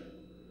change.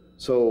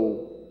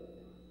 So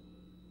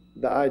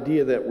the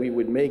idea that we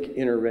would make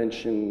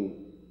intervention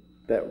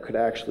that could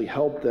actually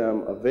help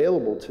them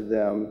available to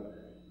them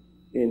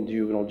in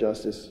juvenile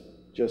justice,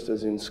 just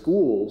as in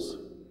schools,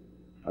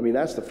 I mean,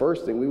 that's the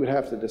first thing. We would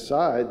have to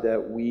decide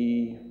that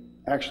we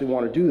actually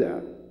want to do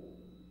that,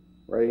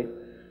 right?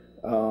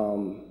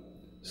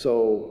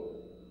 So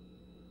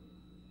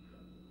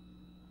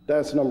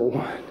that's number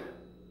one.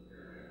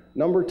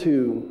 Number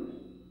two,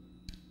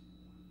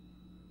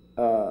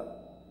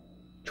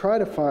 try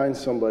to find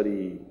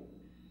somebody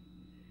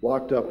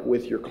locked up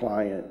with your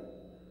client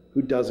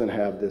who doesn't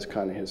have this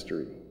kind of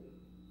history,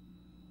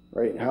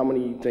 right? How many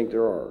do you think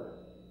there are?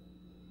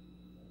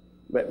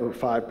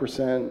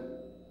 5%?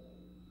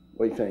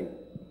 What do you think?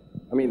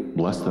 I mean,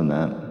 less than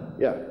that.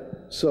 Yeah.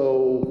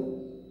 So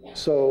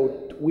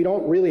we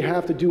don't really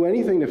have to do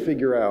anything to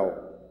figure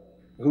out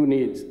who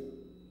needs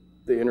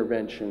the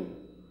intervention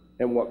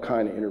and what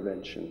kind of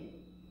intervention,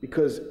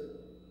 because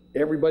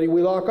everybody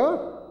we lock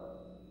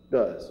up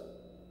does.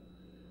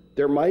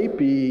 There might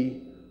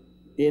be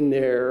in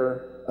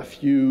there a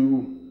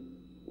few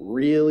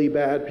really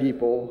bad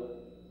people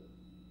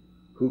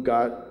who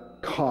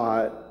got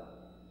caught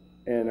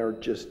and are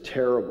just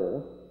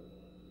terrible,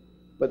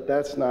 but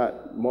that's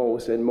not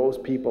most, and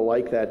most people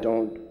like that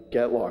don't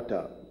get locked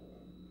up,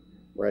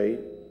 right?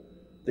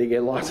 They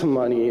get lots of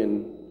money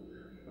and,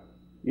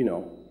 you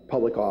know,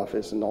 public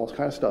office and all this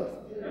kind of stuff.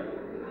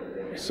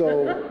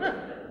 So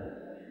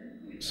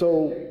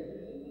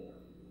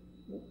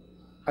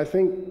I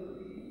think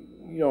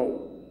you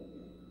know,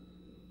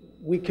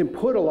 we can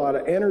put a lot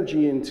of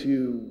energy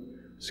into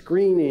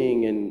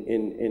screening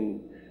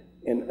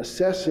and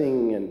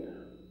assessing,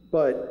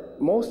 but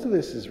most of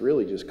this is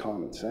really just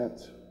common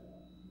sense,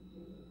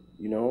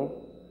 you know?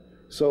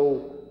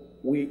 So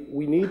we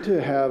need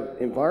to have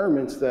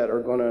environments that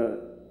are gonna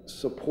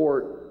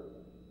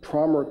support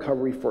trauma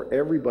recovery for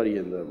everybody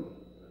in them,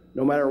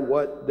 no matter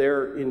what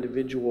their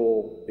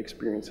individual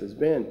experience has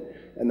been.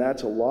 And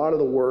that's a lot of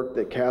the work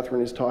that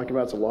Catherine is talking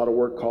about. It's a lot of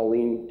work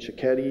Colleen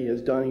Cicchetti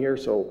has done here.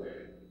 So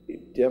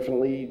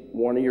definitely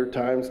one of your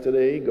times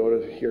today, go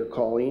to hear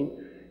Colleen.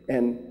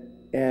 And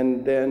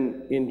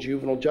then in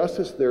juvenile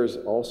justice, there's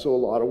also a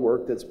lot of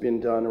work that's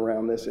been done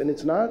around this. And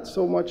it's not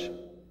so much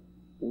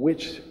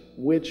which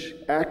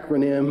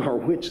acronym or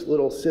which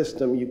little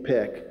system you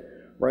pick,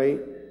 right?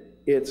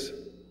 It's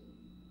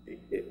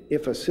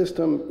if a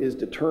system is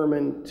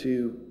determined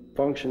to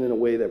function in a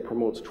way that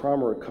promotes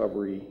trauma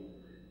recovery,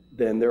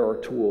 then there are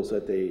tools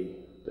that they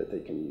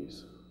can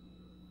use.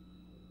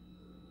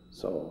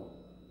 So.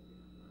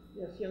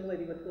 Yes, young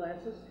lady with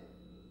glasses.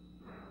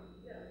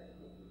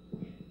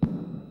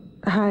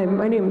 Hi,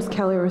 my name is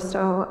Kelly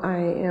Rostow. I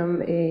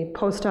am a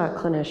postdoc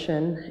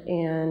clinician,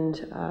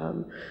 and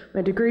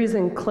my degree is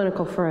in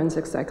clinical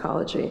forensic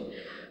psychology.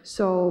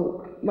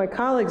 So my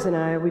colleagues and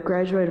I, we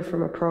graduated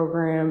from a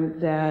program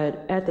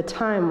that at the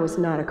time was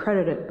not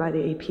accredited by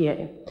the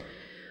APA.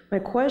 My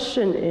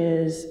question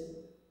is,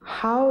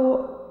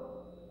 how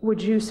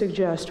would you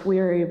suggest we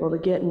are able to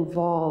get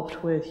involved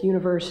with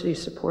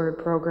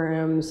university-supported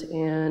programs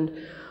and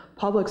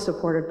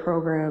public-supported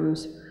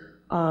programs?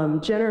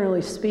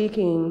 Generally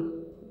speaking,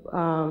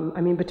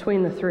 I mean,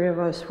 between the three of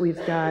us,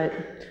 we've got,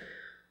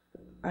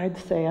 I'd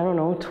say, I don't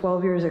know,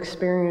 12 years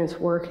experience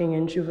working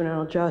in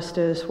juvenile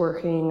justice,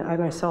 I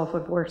myself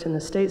have worked in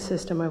the state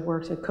system, I've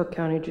worked at Cook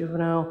County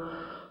Juvenile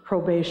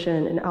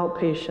Probation and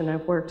Outpatient,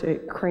 I've worked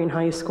at Crane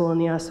High School in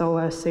the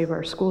SOS Save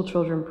Our School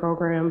Children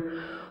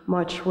program,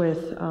 much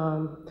with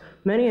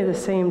many of the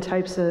same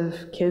types of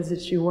kids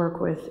that you work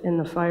with in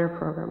the fire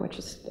program, which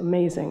is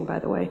amazing, by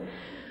the way.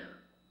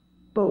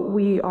 But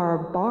we are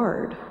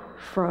barred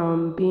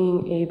from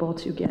being able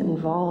to get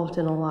involved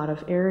in a lot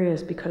of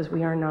areas because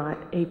we are not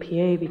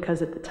APA,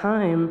 because at the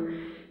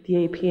time,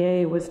 the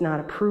APA was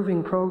not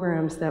approving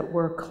programs that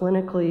were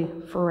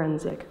clinically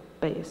forensic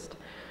based.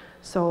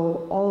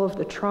 So all of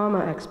the trauma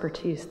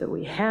expertise that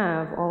we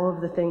have, all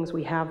of the things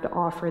we have to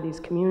offer these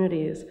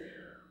communities,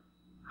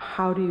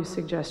 how do you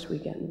suggest we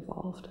get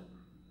involved?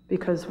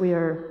 Because we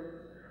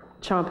are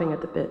chomping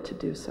at the bit to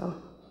do so.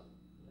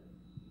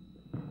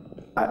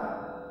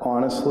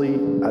 Honestly,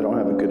 I don't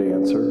have a good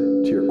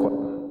answer to your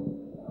question.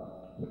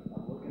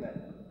 I'm looking at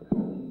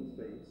Colleen's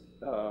face.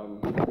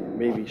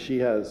 Maybe she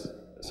has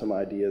some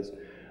ideas.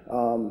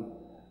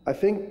 I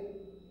think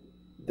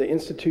the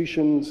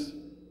institutions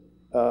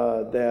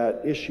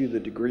that issue the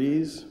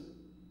degrees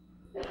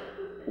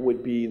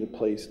would be the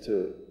place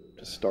to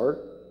start.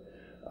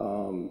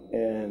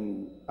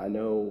 And I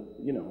know,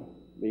 you know,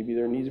 maybe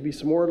there needs to be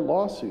some more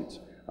lawsuits.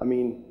 I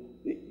mean,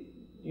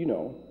 you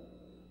know,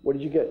 what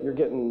did you get? You're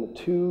getting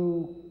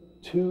two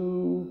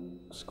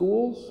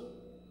schools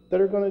that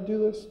are going to do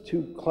this?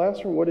 2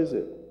 classroom? What is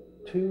it?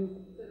 2?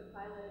 So the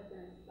pilot is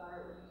going to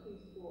start with 2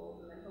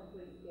 schools and then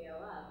hopefully scale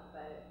up,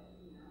 but,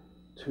 you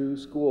know. 2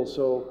 schools.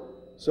 So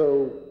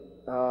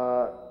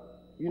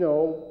you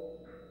know,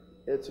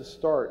 it's a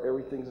start.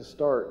 Everything's a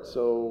start.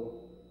 So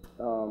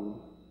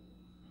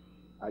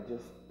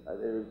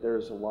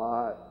there's a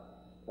lot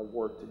of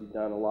work to be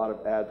done, a lot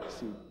of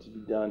advocacy to be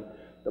done.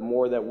 The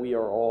more that we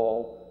are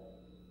all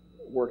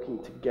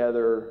working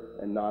together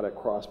and not at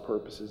cross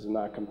purposes and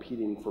not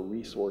competing for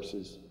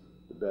resources,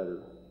 the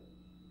better.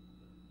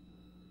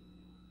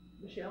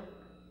 Michelle?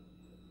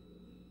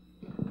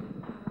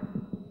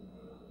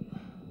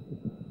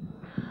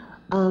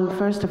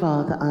 First of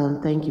all,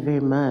 thank you very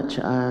much.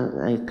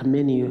 I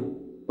commend you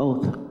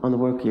both on the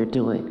work you're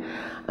doing.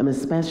 I'm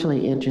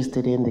especially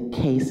interested in the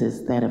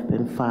cases that have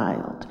been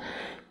filed.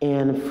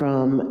 And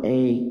from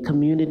a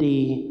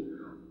community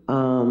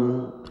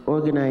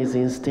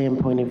organizing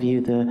standpoint of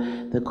view,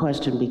 the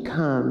question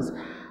becomes,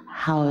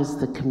 how is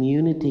the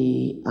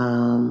community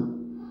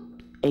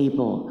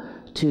able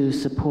to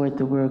support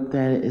the work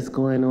that is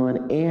going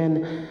on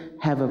and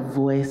have a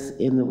voice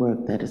in the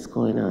work that is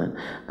going on?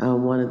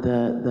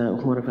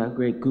 One of our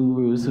great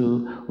gurus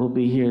who will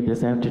be here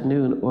this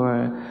afternoon,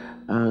 or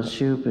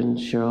Shub and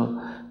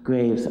Cheryl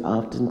Graves,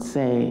 often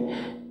say,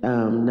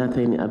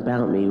 nothing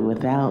about me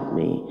without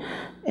me.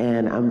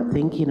 And I'm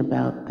thinking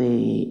about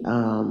the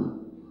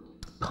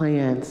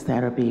plans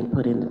that are being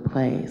put into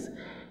place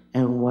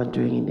and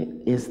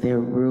wondering, is there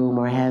room,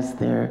 or has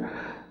there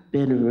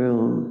been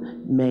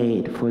room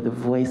made for the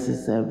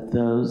voices of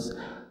those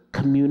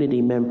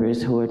community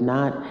members who are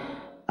not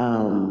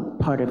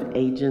part of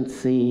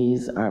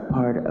agencies or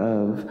part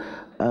of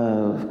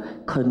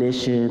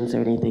clinicians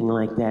or anything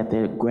like that?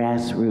 They're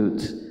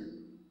grassroots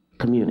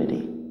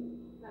community.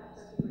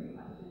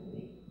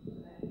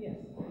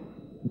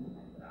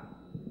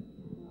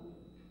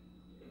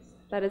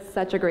 That is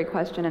such a great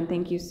question, and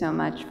thank you so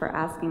much for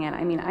asking it.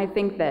 I mean, I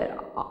think that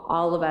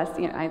all of us,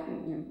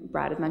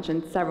 Brad has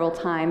mentioned several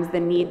times the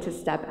need to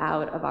step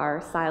out of our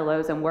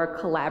silos and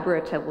work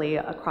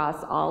collaboratively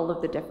across all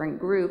of the different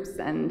groups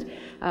and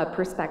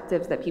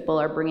perspectives that people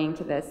are bringing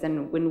to this.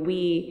 And when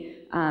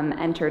we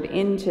entered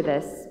into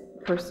this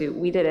pursuit,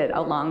 we did it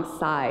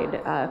alongside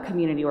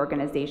community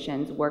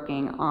organizations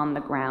working on the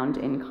ground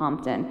in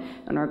Compton,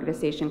 an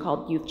organization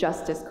called Youth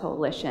Justice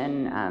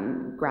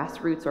Coalition,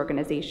 grassroots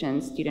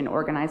organization, student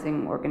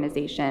organizing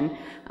organization,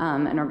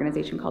 an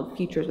organization called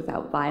Futures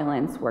Without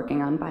Violence,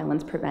 working on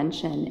violence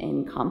prevention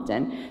in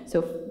Compton.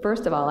 So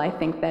first of all, I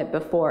think that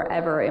before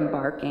ever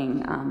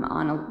embarking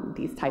on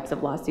these types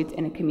of lawsuits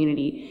in a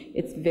community,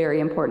 it's very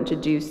important to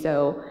do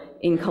so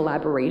in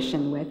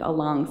collaboration with,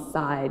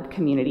 alongside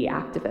community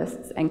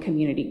activists and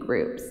community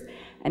groups.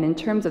 And in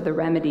terms of the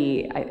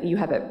remedy, you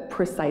have it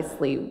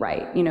precisely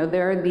right.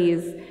 There are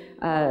these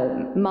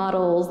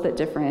models that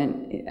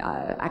different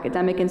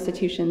academic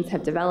institutions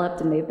have developed,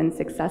 and they've been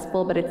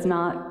successful, but it's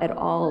not at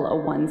all a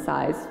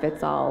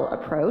one-size-fits-all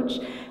approach.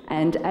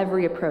 And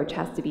every approach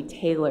has to be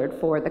tailored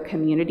for the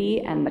community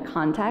and the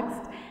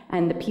context.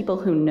 And the people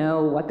who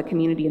know what the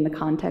community and the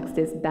context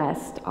is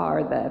best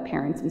are the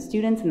parents and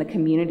students and the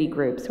community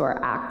groups who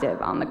are active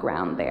on the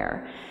ground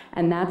there.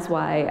 And that's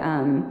why,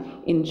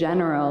 in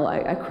general,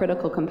 a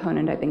critical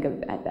component, I think,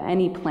 of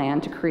any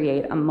plan to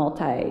create a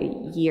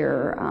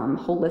multi-year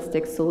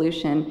holistic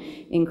solution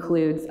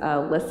includes a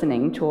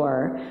listening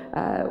tour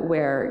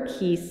where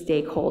key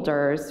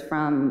stakeholders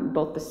from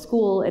both the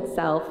school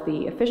itself,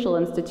 the official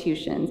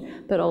institutions,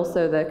 but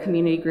also the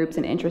community groups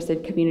and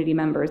interested community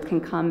members can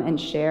come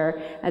and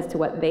share as to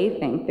what they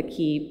think the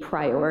key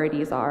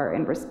priorities are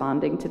in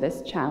responding to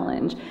this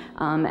challenge.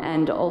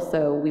 And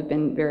also,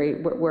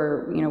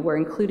 we're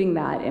including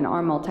that in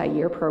our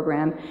multi-year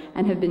program,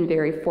 and have been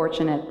very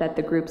fortunate that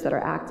the groups that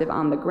are active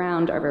on the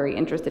ground are very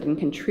interested in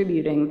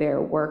contributing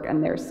their work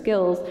and their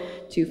skills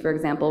to, for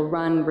example,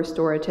 run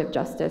restorative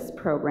justice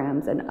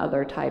programs and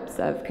other types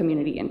of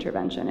community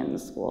intervention in the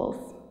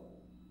schools.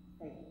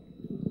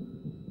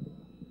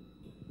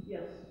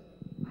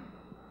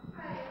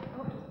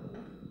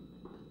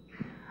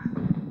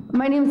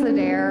 My name is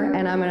Adair,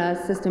 and I'm an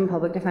assistant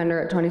public defender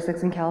at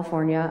 26 in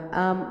California.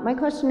 My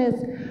question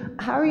is,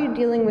 how are you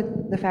dealing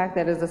with the fact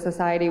that as a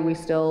society we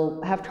still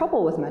have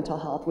trouble with mental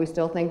health? We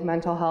still think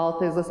mental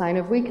health is a sign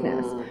of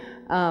weakness,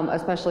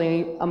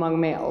 especially among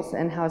males,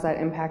 and how has that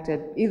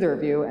impacted either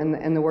of you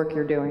and the work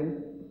you're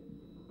doing?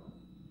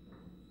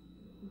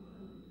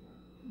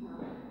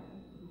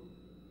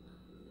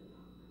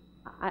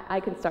 I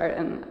could start,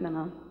 and then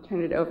I'll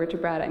turn it over to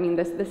Brad. I mean,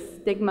 this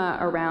stigma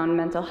around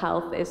mental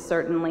health is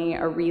certainly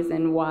a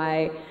reason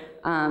why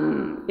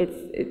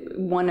it's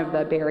one of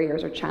the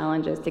barriers or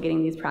challenges to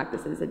getting these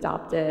practices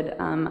adopted.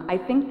 I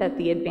think that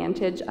the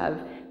advantage of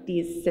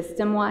these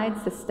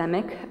system-wide,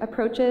 systemic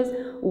approaches,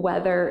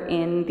 whether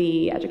in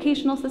the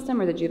educational system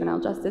or the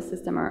juvenile justice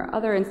system or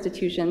other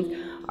institutions,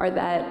 are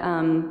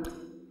that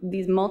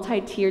these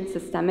multi-tiered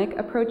systemic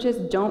approaches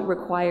don't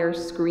require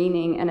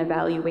screening and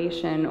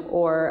evaluation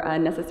or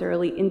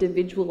necessarily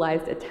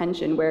individualized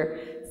attention where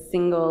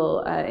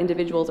single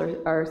individuals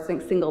are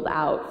singled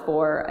out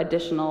for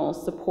additional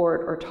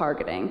support or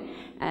targeting.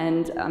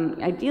 And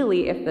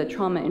ideally, if the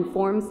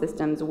trauma-informed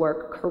systems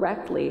work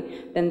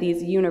correctly, then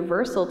these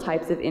universal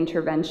types of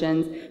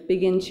interventions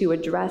begin to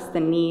address the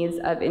needs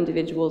of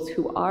individuals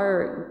who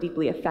are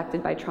deeply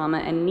affected by trauma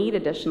and need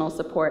additional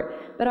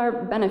support, but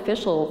are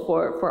beneficial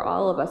for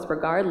all of us,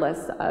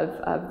 regardless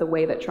of the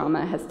way that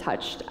trauma has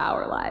touched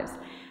our lives.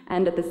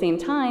 And at the same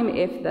time,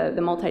 if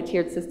the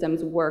multi-tiered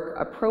systems work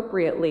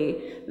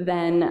appropriately,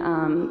 then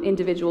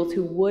individuals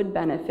who would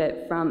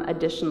benefit from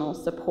additional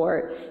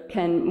support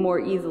can more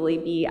easily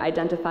be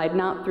identified,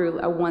 not through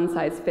a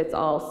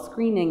one-size-fits-all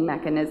screening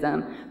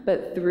mechanism,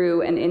 but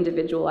through an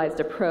individualized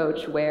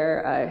approach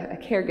where a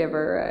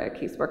caregiver, a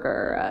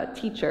caseworker, a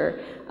teacher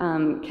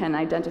can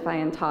identify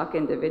and talk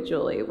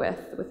individually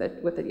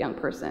with a young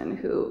person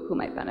who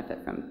might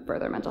benefit from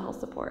further mental health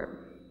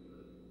support.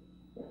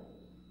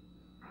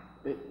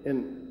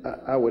 And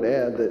I would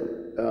add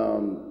that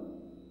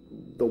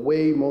the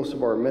way most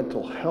of our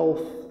mental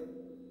health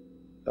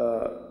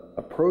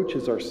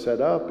approaches are set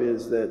up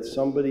is that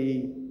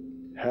somebody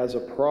has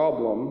a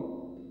problem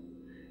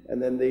and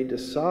then they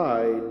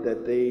decide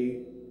that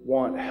they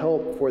want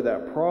help for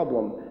that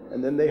problem,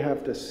 and then they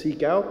have to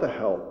seek out the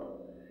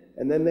help,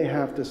 and then they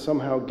have to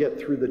somehow get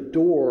through the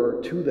door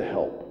to the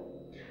help.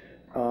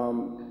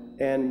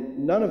 And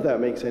none of that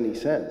makes any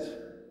sense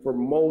for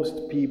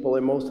most people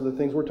and most of the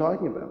things we're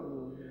talking about.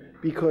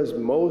 Because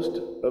most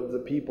of the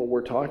people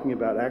we're talking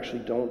about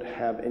actually don't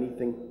have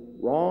anything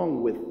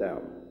wrong with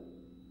them.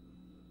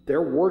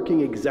 They're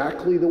working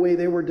exactly the way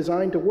they were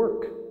designed to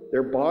work.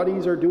 Their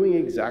bodies are doing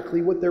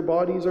exactly what their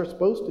bodies are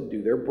supposed to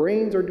do. Their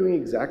brains are doing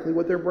exactly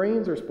what their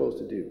brains are supposed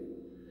to do.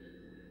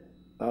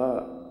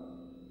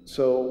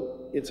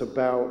 So it's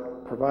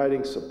about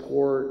providing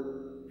support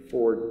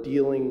for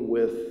dealing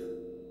with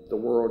the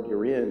world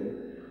you're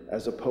in,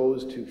 as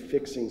opposed to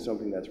fixing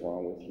something that's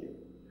wrong with you.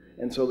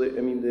 And so,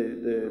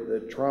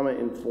 the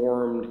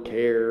trauma-informed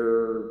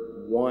care,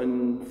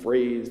 one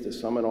phrase to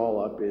sum it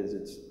all up is,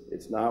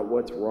 it's not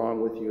what's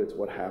wrong with you, it's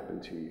what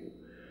happened to you.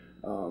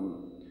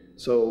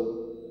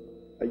 So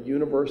a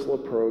universal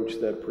approach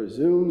that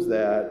presumes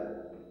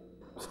that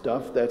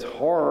stuff that's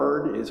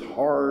hard is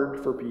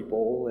hard for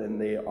people and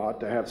they ought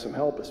to have some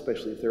help,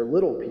 especially if they're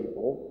little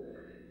people.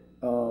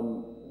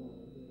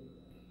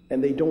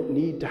 And they don't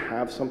need to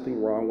have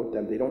something wrong with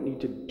them. They don't need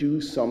to do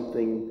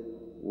something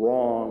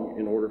wrong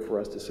in order for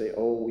us to say,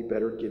 oh, we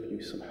better give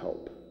you some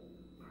help.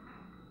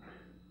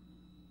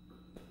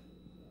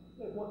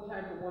 We have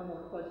time for one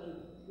more question.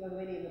 Young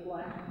lady in the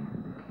black.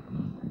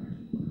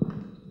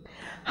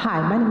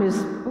 Hi,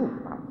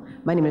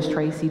 my name is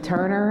Tracy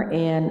Turner,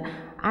 and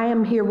I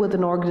am here with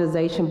an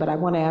organization, but I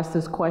want to ask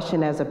this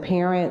question as a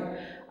parent,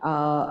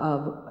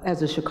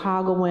 as a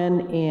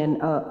Chicagoan,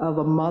 and of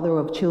a mother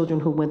of children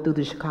who went through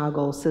the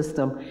Chicago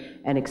system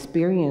and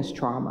experienced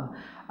trauma.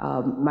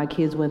 My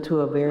kids went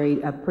to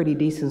a pretty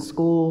decent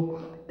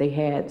school. They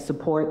had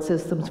support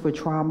systems for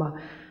trauma.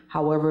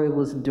 However, it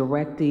was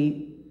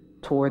directed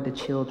toward the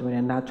children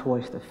and not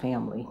towards the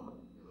family.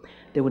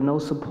 There were no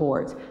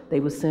supports. They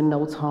would send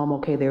notes home,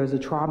 okay, there's a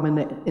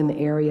trauma in the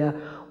area.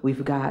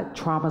 We've got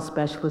trauma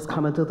specialists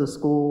coming to the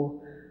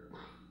school.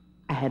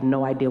 I had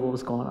no idea what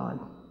was going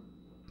on.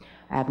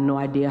 I have no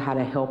idea how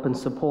to help and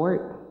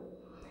support.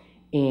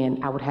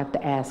 And I would have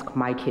to ask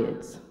my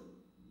kids.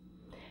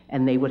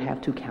 And they would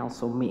have to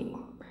counsel me,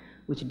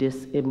 which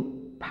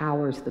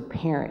disempowers the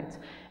parents.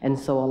 And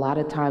so a lot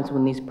of times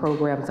when these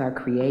programs are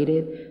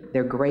created,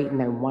 they're great and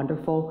they're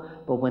wonderful,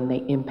 but when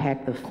they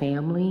impact the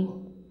family,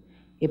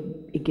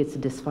 it gets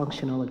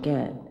dysfunctional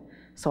again.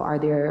 So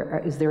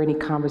is there any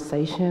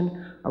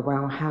conversation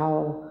around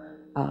how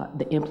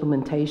the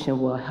implementation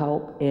will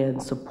help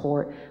and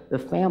support the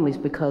families?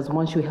 Because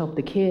once you help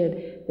the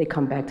kid, they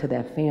come back to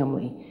that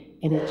family.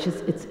 And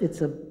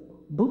it's a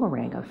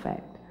boomerang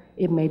effect.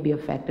 It may be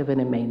effective and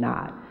it may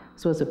not.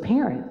 So as a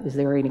parent, is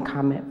there any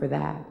comment for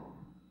that?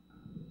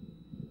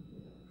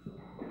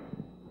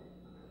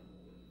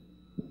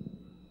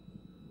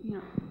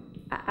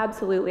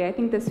 Absolutely. I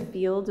think this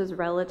field is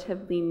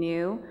relatively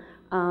new,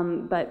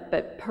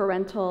 but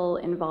parental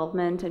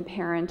involvement and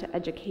parent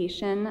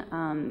education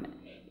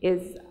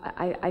is,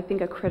 I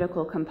think, a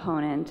critical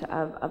component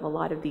of a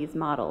lot of these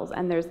models.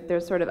 And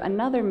there's sort of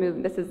another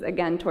move, this is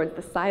again towards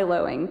the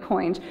siloing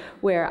point,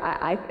 where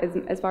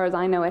as far as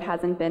I know, it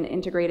hasn't been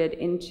integrated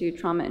into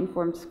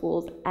trauma-informed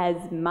schools as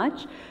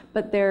much,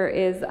 but there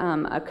is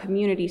a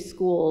community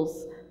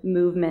schools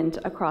movement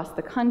across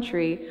the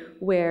country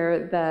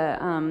where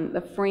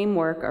the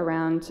framework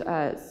around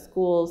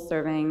schools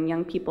serving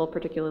young people,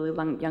 particularly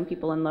young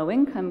people in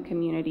low-income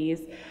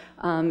communities,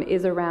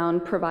 is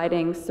around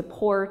providing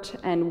support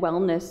and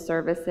wellness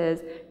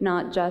services,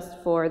 not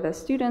just for the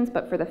students,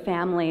 but for the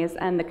families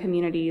and the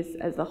communities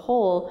as a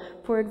whole,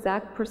 for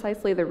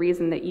precisely the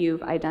reason that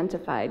you've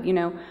identified.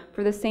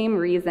 For the same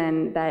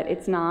reason that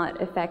it's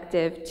not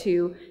effective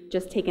to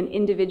just take an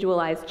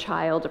individualized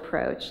child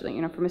approach.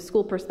 From a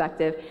school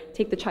perspective,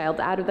 take the child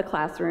out of the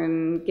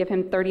classroom, give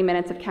him 30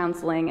 minutes of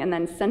counseling, and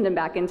then send him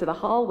back into the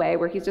hallway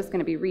where he's just going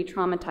to be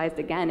re-traumatized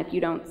again if you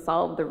don't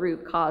solve the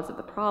root cause of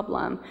the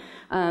problem.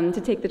 To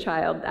take the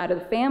child out of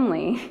the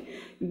family,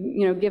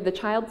 give the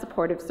child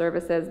supportive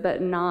services, but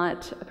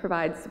not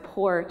provide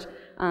support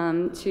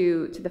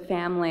to the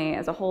family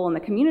as a whole and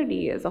the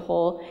community as a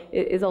whole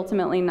is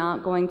ultimately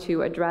not going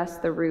to address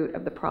the root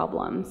of the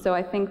problem. So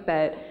I think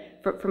that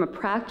from a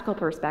practical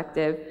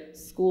perspective,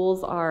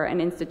 schools are an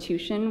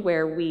institution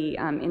where we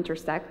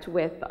intersect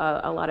with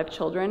a lot of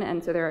children,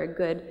 and so they're a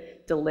good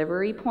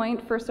delivery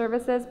point for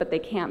services, but they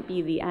can't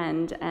be the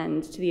end.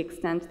 And to the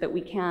extent that we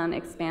can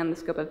expand the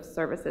scope of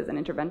services and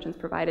interventions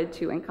provided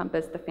to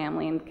encompass the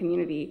family and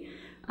community,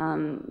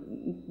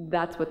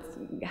 that's what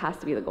has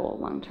to be the goal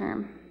long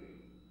term.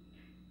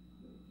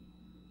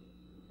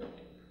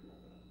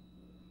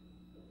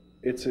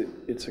 It's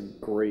a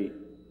great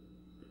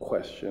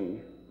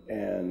question.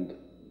 And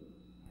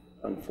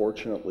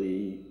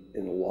unfortunately,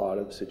 in a lot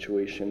of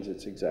situations,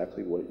 it's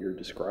exactly what you're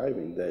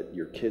describing, that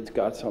your kids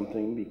got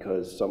something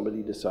because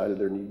somebody decided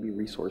there need to be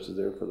resources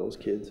there for those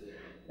kids.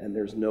 And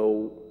there's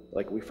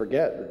we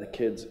forget that the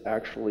kids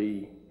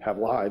actually have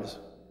lives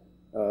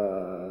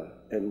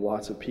and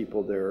lots of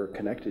people they're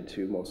connected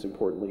to, most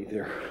importantly,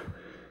 their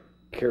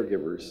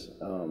caregivers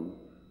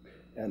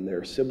and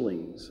their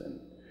siblings. And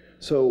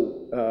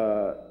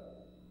so,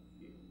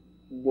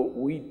 what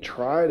we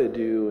try to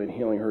do in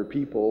Healing Hurt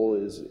People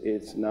is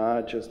it's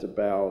not just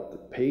about the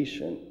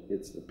patient,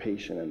 it's the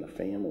patient and the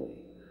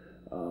family.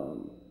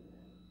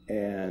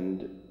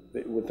 And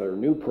with our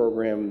new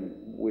program,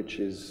 which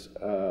is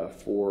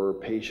for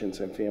patients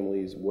and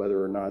families, whether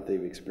or not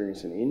they've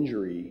experienced an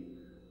injury,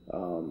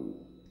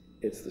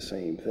 it's the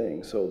same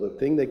thing. So the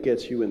thing that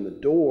gets you in the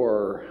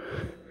door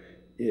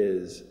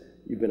is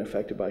you've been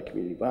affected by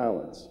community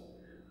violence.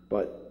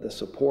 But the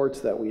supports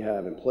that we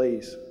have in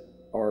place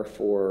are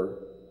for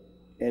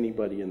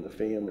anybody in the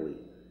family.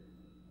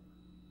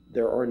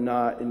 there are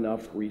not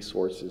enough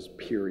resources,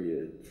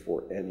 period,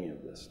 for any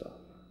of this stuff.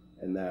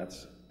 And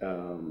that's,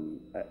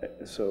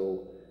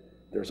 so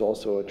there's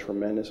also a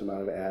tremendous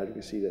amount of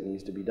advocacy that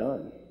needs to be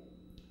done.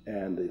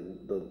 And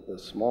the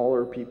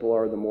smaller people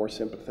are, the more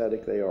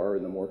sympathetic they are,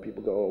 and the more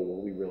people go, oh,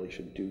 well, we really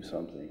should do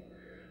something.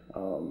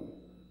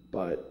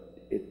 But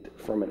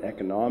from an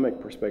economic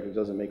perspective, it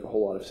doesn't make a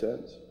whole lot of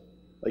sense.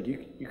 Like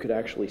you could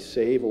actually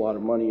save a lot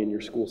of money in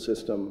your school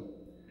system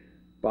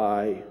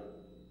by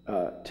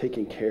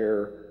taking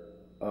care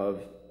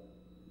of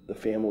the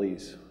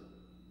families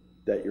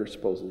that you're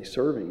supposedly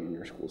serving in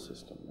your school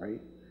system, right?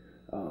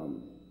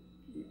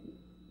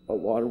 A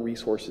lot of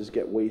resources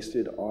get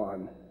wasted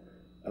on,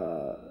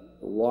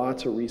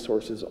 lots of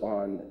resources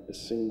on a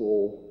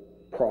single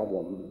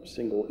problem,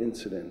 single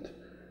incident,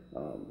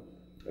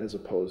 as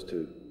opposed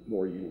to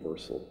more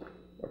universal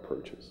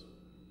approaches.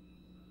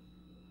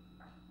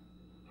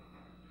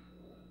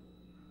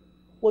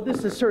 Well,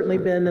 this has certainly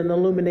been an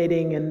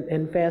illuminating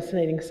and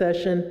fascinating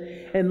session.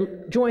 And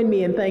join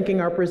me in thanking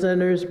our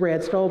presenters,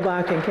 Brad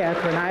Stolbach and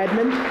Catherine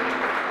Eidman.